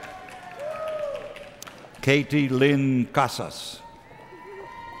 Katie Lynn Casas.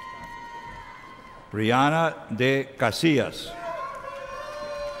 Brianna de Casillas.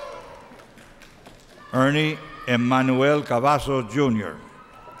 Ernie Emmanuel Cavazos Jr.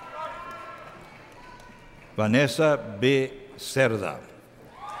 Vanessa B. Cerda.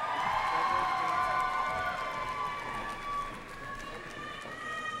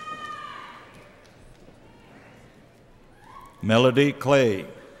 Melody Clay.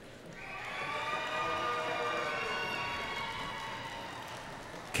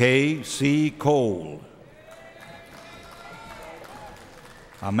 K.C. Cole.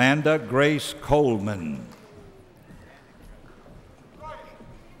 Amanda Grace Coleman.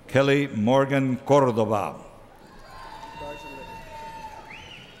 Kelly Morgan Cordova.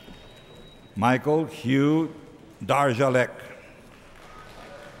 Michael Hugh Darjalek.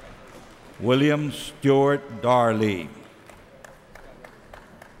 William Stewart Darley.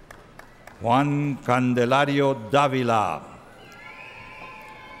 Juan Candelario Davila.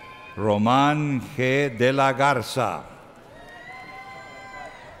 Roman G. de la Garza.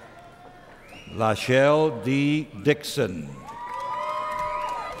 Lachelle D. Dixon.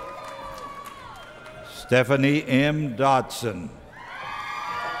 Stephanie M. Dodson.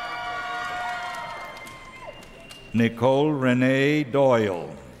 Nicole Renee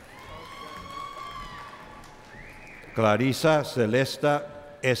Doyle. Clarissa Celesta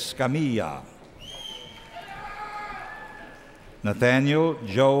Escamilla. Nathaniel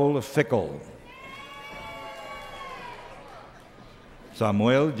Joel Fickle.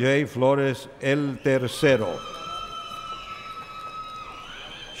 Samuel J. Flores El Tercero.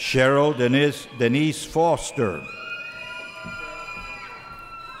 Cheryl Denise Foster.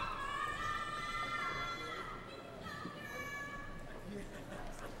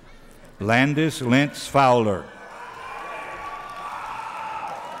 Landis Lentz Fowler.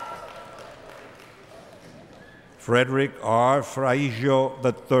 Frederick R. Fraijo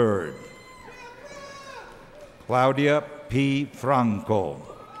III. Claudia P. Franco.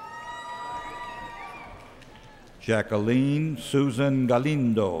 Jacqueline Susan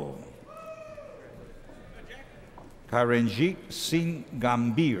Galindo. Karenjit Singh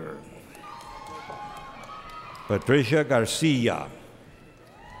Gambir. Patricia Garcia.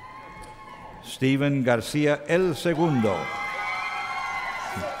 Stephen Garcia El Segundo.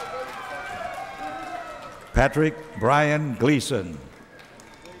 Patrick Brian Gleason.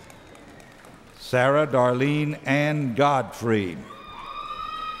 Sarah Darlene Ann Godfrey.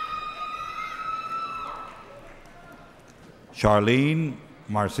 Charlene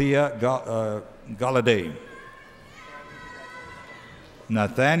Marcia Galladay.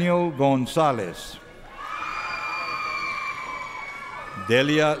 Nathaniel Gonzalez.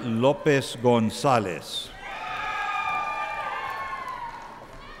 Delia Lopez Gonzalez.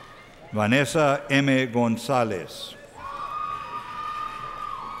 Vanessa M. Gonzalez.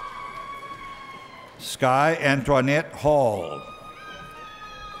 Sky Antoinette Hall.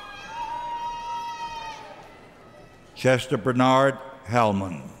 Chester Bernard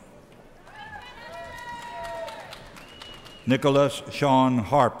Hellman. Nicholas Sean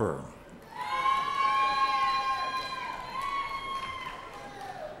Harper.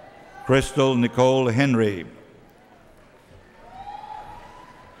 Crystal Nicole Henry.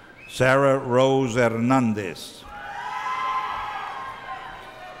 Sarah Rose Hernandez.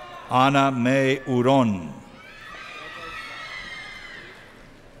 Ana May Uron.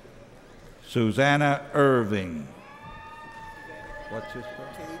 Susanna Irving. What's his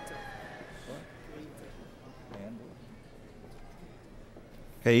name?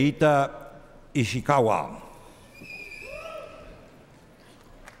 Keita Ishikawa.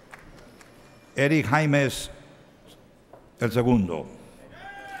 Eric Jaimes El Segundo.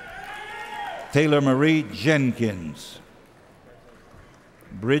 Taylor Marie Jenkins.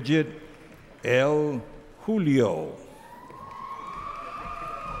 Bridget L. Julio.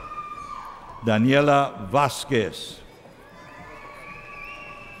 Daniela Vasquez.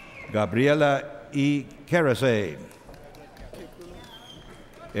 Gabriela E. Carasay.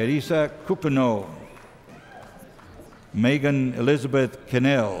 Erisa Cucano. Megan Elizabeth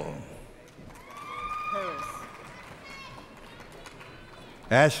Kennell.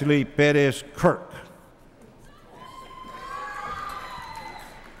 Ashley Perez Kirk.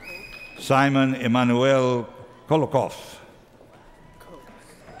 Simon Emmanuel Kolokov.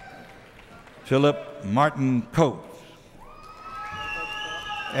 Philip Martin Coates.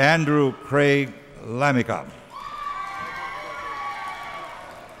 Andrew Craig Lamica.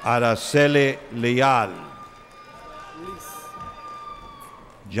 Araceli Leal.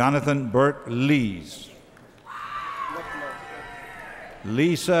 Jonathan Burt Lees.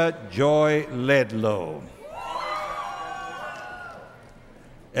 Lisa Joy Ledlow.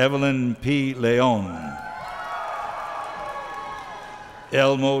 Evelyn P. Leon.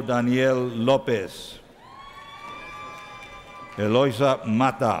 Elmo Daniel Lopez. Eloisa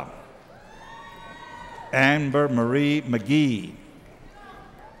Mata. Amber Marie McGee.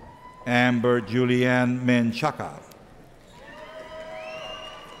 Amber Julianne Menchaca.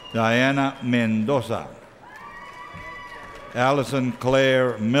 Diana Mendoza. Allison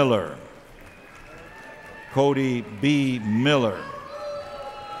Claire Miller. Cody B. Miller.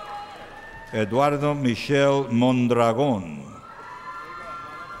 Eduardo Michel Mondragon.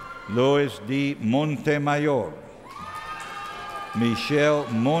 Luis D. Montemayor. Michelle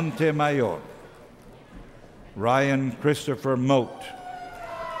Montemayor. Ryan Christopher Moat.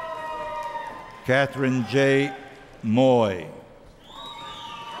 Catherine J. Moy.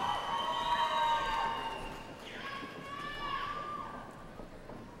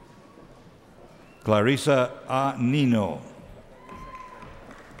 Clarissa A. Nino.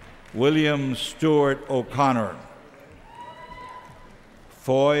 William Stewart O'Connor.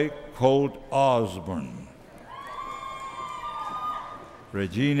 Foy Colt Osborne.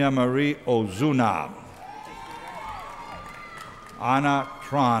 Regina Marie Ozuna. Anna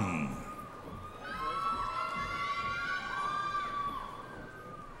Tron.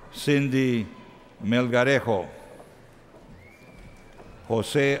 Cindy Melgarejo.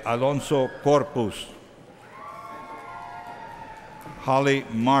 Jose Alonso Corpus. Holly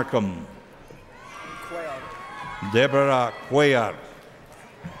Markham. Deborah Cuellar.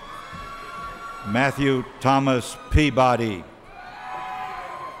 Matthew Thomas Peabody.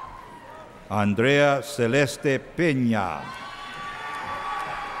 Andrea Celeste Peña.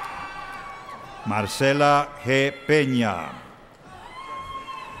 Marcela G. Peña.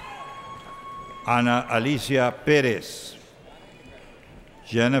 Ana Alicia Pérez.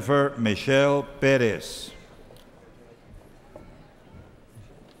 Jennifer Michelle Pérez.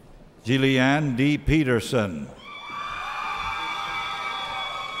 Jillian D. Peterson.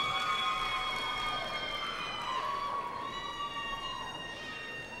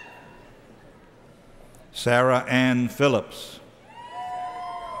 Sarah Ann Phillips.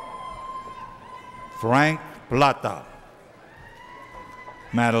 Frank Plata.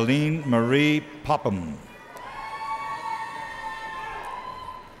 Madeline Marie Popham.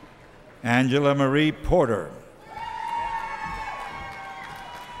 Angela Marie Porter.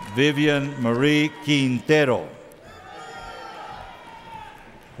 Vivian Marie Quintero.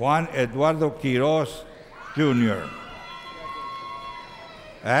 Juan Eduardo Quiroz, Jr.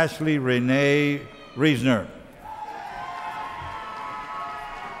 Ashley Renee Reisner.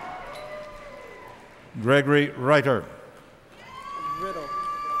 Gregory Reiter. Riddle.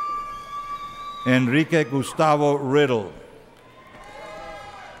 Enrique Gustavo Riddle.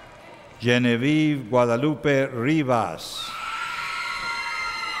 Genevieve Guadalupe Rivas.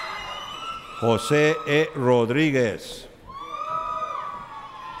 Jose E. Rodriguez.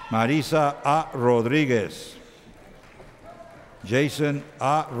 Marisa A. Rodriguez. Jason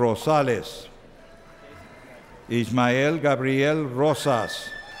A. Rosales. Ismael Gabriel Rosas.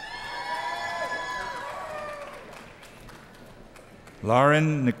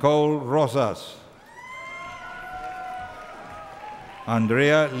 Lauren Nicole Rosas.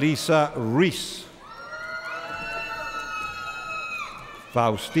 Andrea Lisa Ruiz.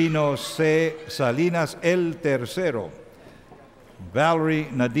 Faustino C. Salinas el Tercero. Valerie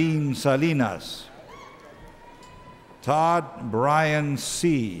Nadine Salinas. Todd Brian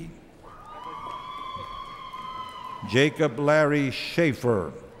C. Jacob Larry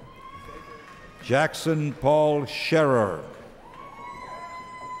Schaefer. Jackson Paul Scherer.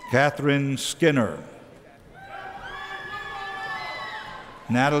 Catherine Skinner.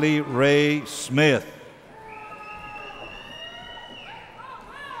 Natalie Ray Smith.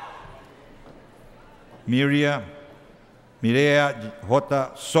 Mireya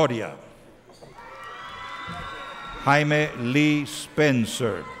J. Soria. Jaime Lee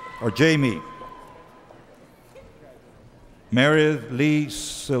Spencer, or Jamie. Meredith Lee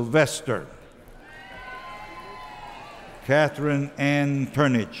Sylvester. Catherine Ann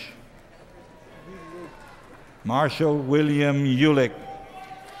Turnage. Marshall William Ulick.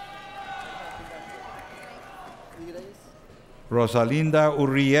 Rosalinda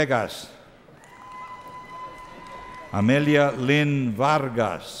Urriegas. Amelia Lynn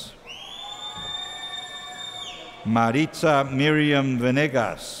Vargas. Maritza Miriam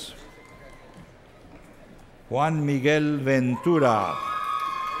Venegas. Juan Miguel Ventura.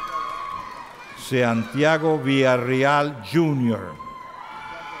 Santiago Villarreal Jr.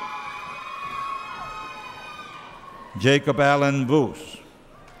 Jacob Allen Boos.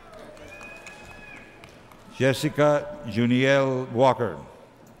 Jessica Juniel Walker.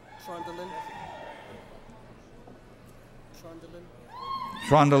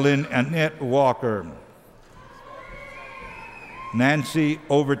 Trondalyn Annette Walker. Nancy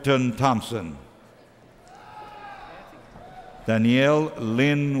Overton Thompson. Danielle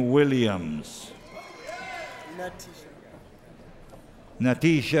Lynn Williams.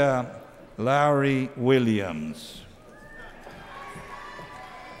 Natisha Lowry Williams.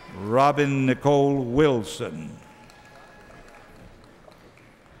 Robin Nicole Wilson.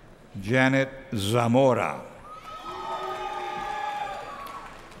 Janet Zamora.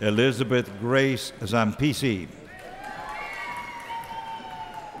 Elizabeth Grace Zampisi.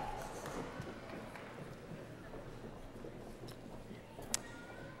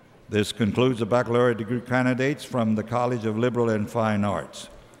 This concludes the baccalaureate degree candidates from the College of Liberal and Fine Arts.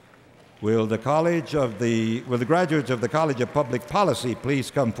 Will the graduates of the College of Public Policy please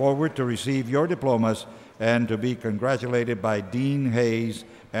come forward to receive your diplomas and to be congratulated by Dean Hayes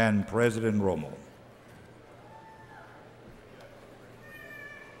and President Romo.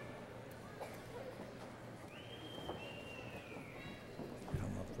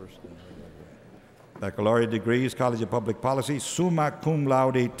 Baccalaureate degrees, College of Public Policy, summa cum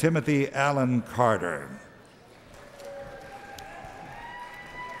laude, Timothy Allen Carter.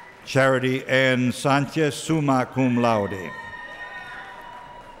 Charity Ann Sanchez, summa cum laude.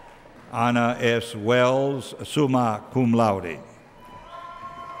 Anna S. Wells, summa cum laude.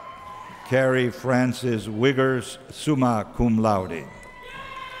 Carrie Frances Wiggers, summa cum laude.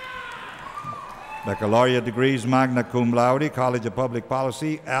 Baccalaureate degrees, magna cum laude, College of Public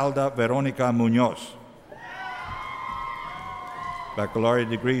Policy, Alda Veronica Munoz.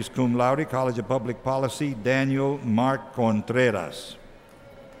 Baccalaureate degrees, cum laude, College of Public Policy, Daniel Mark Contreras.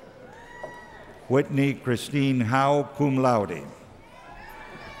 Whitney Christine Howe, cum laude.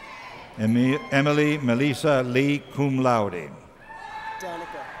 Emily Melissa Lee, cum laude.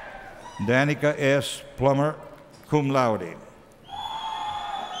 Danica S. Plummer, cum laude.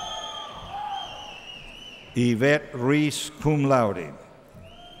 Yvette Reese, cum laude.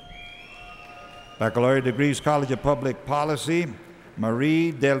 Baccalaureate degrees, College of Public Policy,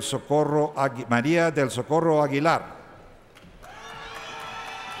 Maria del Socorro Aguilar.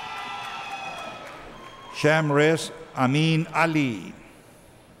 Shamres Amin Ali.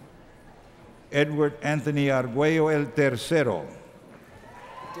 Edward Anthony Arguello el Tercero.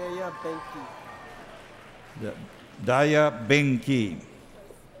 Daya Benki. Daya Benki.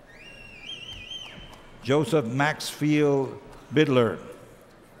 Joseph Maxfield Bidler.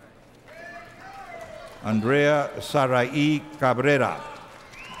 Andrea Sarai Cabrera.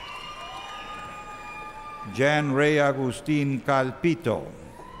 Jan Ray Agustin Calpito.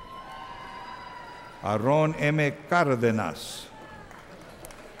 Aaron M. Cardenas.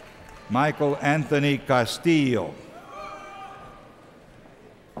 Michael Anthony Castillo.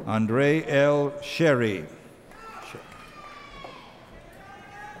 Andre L. Sherry.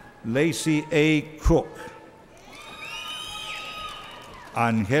 Lacey A. Cook.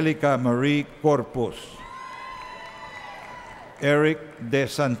 Angelica Marie Corpus. Eric de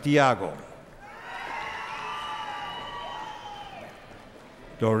Santiago.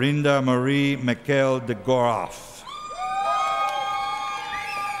 Dorinda Marie Mikel de Goroff.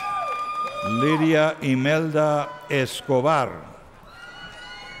 Lydia Imelda Escobar.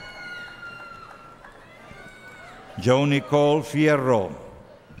 Jo Nicole Fierro.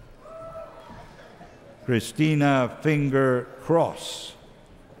 Christina Finger Cross.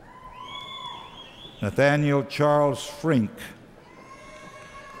 Nathaniel Charles Frink.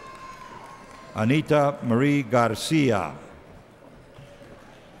 Anita Marie Garcia.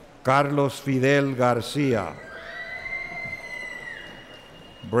 Carlos Fidel Garcia.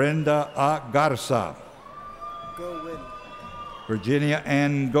 Brenda A. Garza. Gowin. Virginia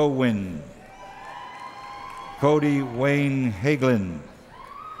Ann Gowin. Cody Wayne Hagelin.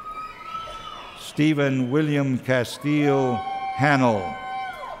 Stephen William Castillo Hannell.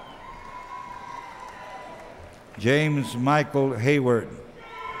 James Michael Hayward.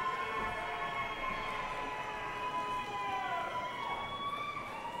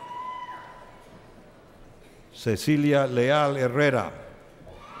 Cecilia Leal Herrera.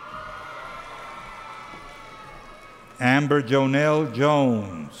 Amber Jonelle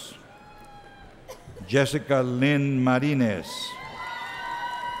Jones. Jessica Lynn Martinez.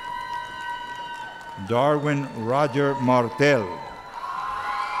 Darwin Roger Martel.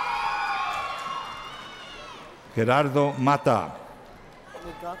 Gerardo Mata.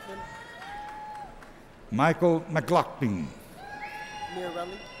 McLaughlin. Michael McLaughlin.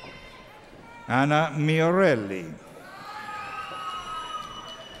 Miorelli. Anna Miorelli.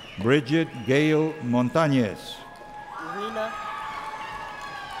 Bridget Gail Montañez.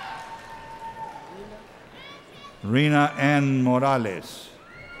 Rina Ann Morales.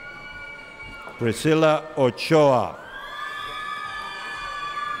 Priscilla Ochoa.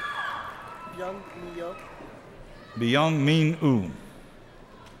 Young Mio. Byung Min U.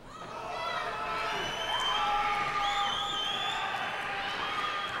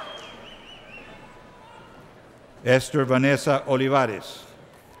 Esther Vanessa Olivares.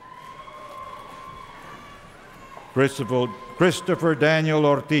 Christopher Daniel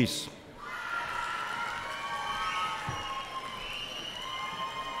Ortiz.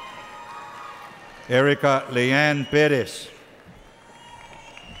 Erica Leanne Perez.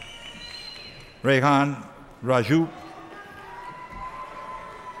 Rehan Raju.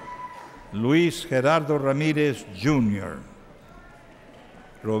 Luis Gerardo Ramírez Jr.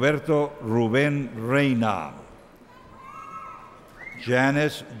 Roberto Rubén Reina.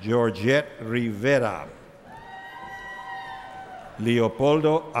 Janice Georgette Rivera.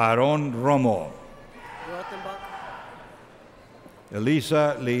 Leopoldo Aaron Romo. Rothenbach.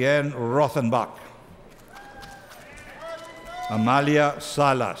 Elisa Leanne Rothenbach. Amalia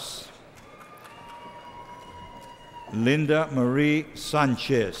Salas. Linda Marie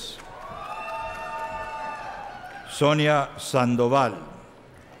Sanchez. Sonia Sandoval.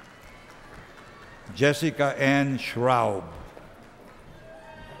 Jessica Ann Schraub.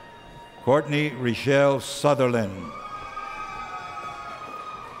 Courtney Richelle Sutherland.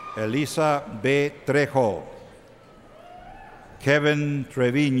 Elisa B. Trejo. Kevin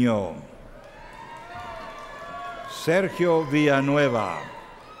Trevino. Sergio Villanueva.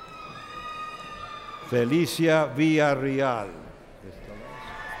 Felicia Villarreal.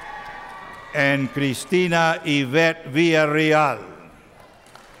 And Cristina Yvette Villarreal.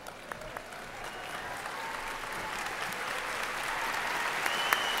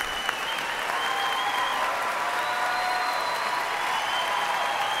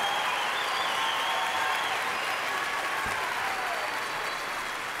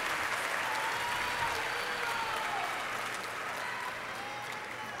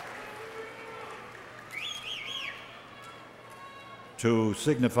 to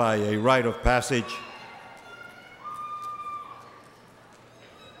signify a rite of passage.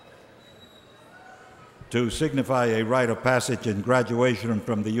 To signify a rite of passage in graduation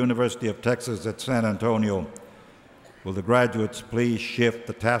from the University of Texas at San Antonio, will the graduates please shift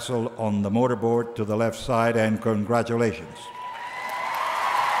the tassel on the mortarboard to the left side, and congratulations.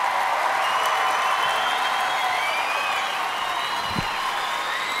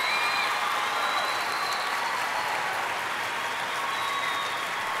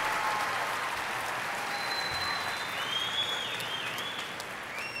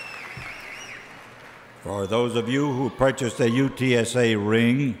 For those of you who purchased a UTSA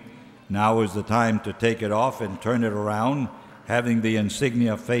ring, now is the time to take it off and turn it around, having the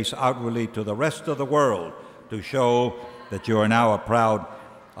insignia face outwardly to the rest of the world to show that you are now a proud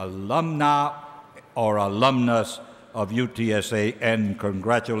alumna or alumnus of UTSA, and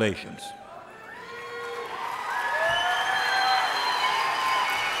congratulations.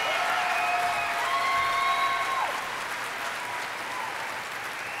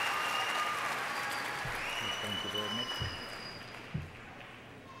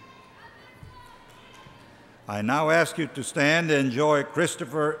 I now ask you to stand and enjoy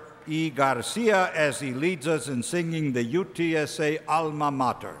Christopher E. Garcia as he leads us in singing the UTSA Alma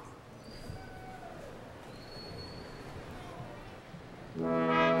Mater.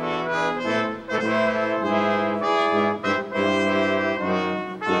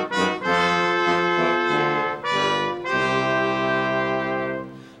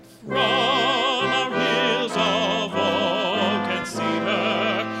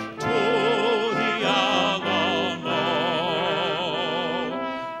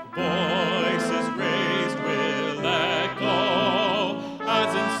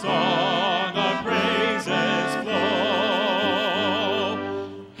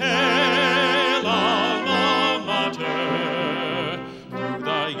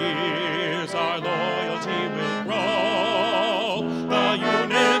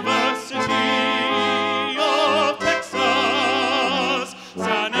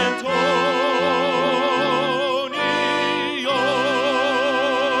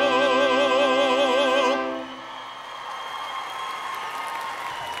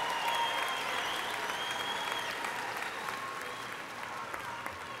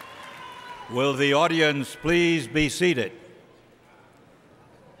 Will the audience please be seated?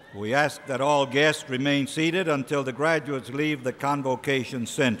 We ask that all guests remain seated until the graduates leave the Convocation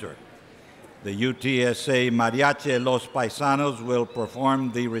Center. The UTSA Mariachi Los Paisanos will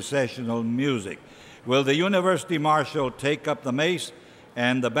perform the recessional music. Will the University Marshal take up the mace,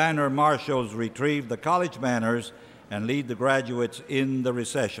 and the banner marshals retrieve the college banners and lead the graduates in the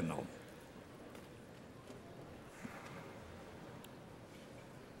recessional?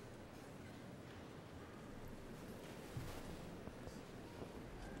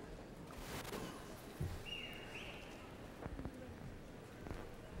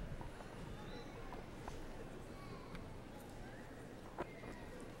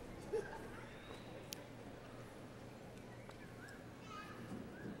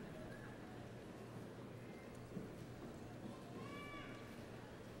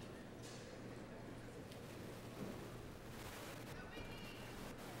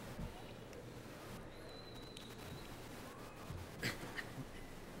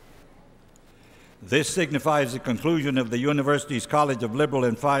 This signifies the conclusion of the university's College of Liberal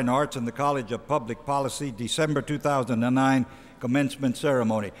and Fine Arts and the College of Public Policy December 2009 commencement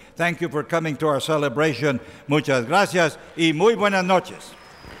ceremony. Thank you for coming to our celebration. Muchas gracias y muy buenas noches.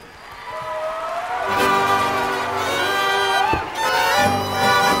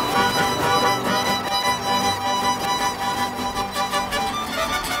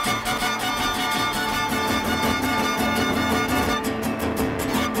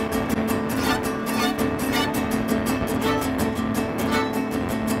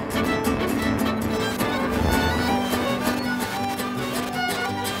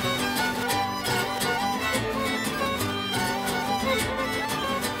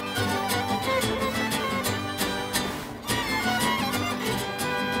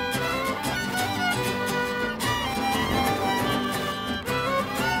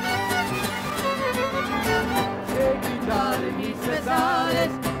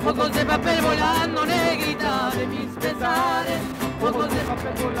 Ojos de papel volando, negrita de mis pesares. Ojos de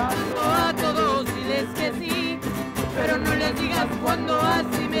papel volando, a todos diles que sí, pero no les digas cuando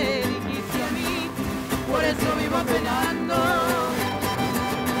así me dijiste a mí. Por eso vivo penando.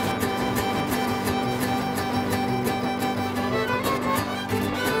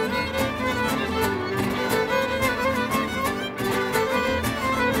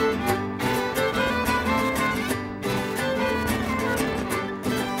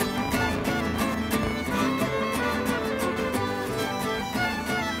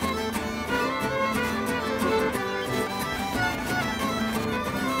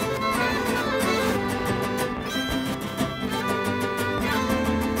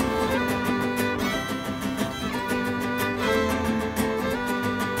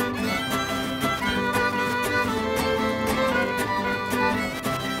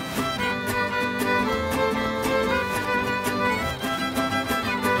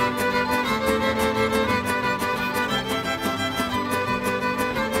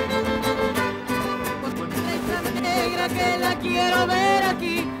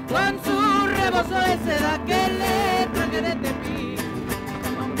 aquí, con su rebozo de seda que le traje de Tepic.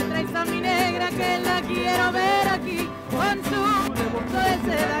 No me traes a mi negra que la quiero ver aquí, con su rebozo de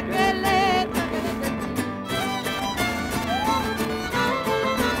seda que le traje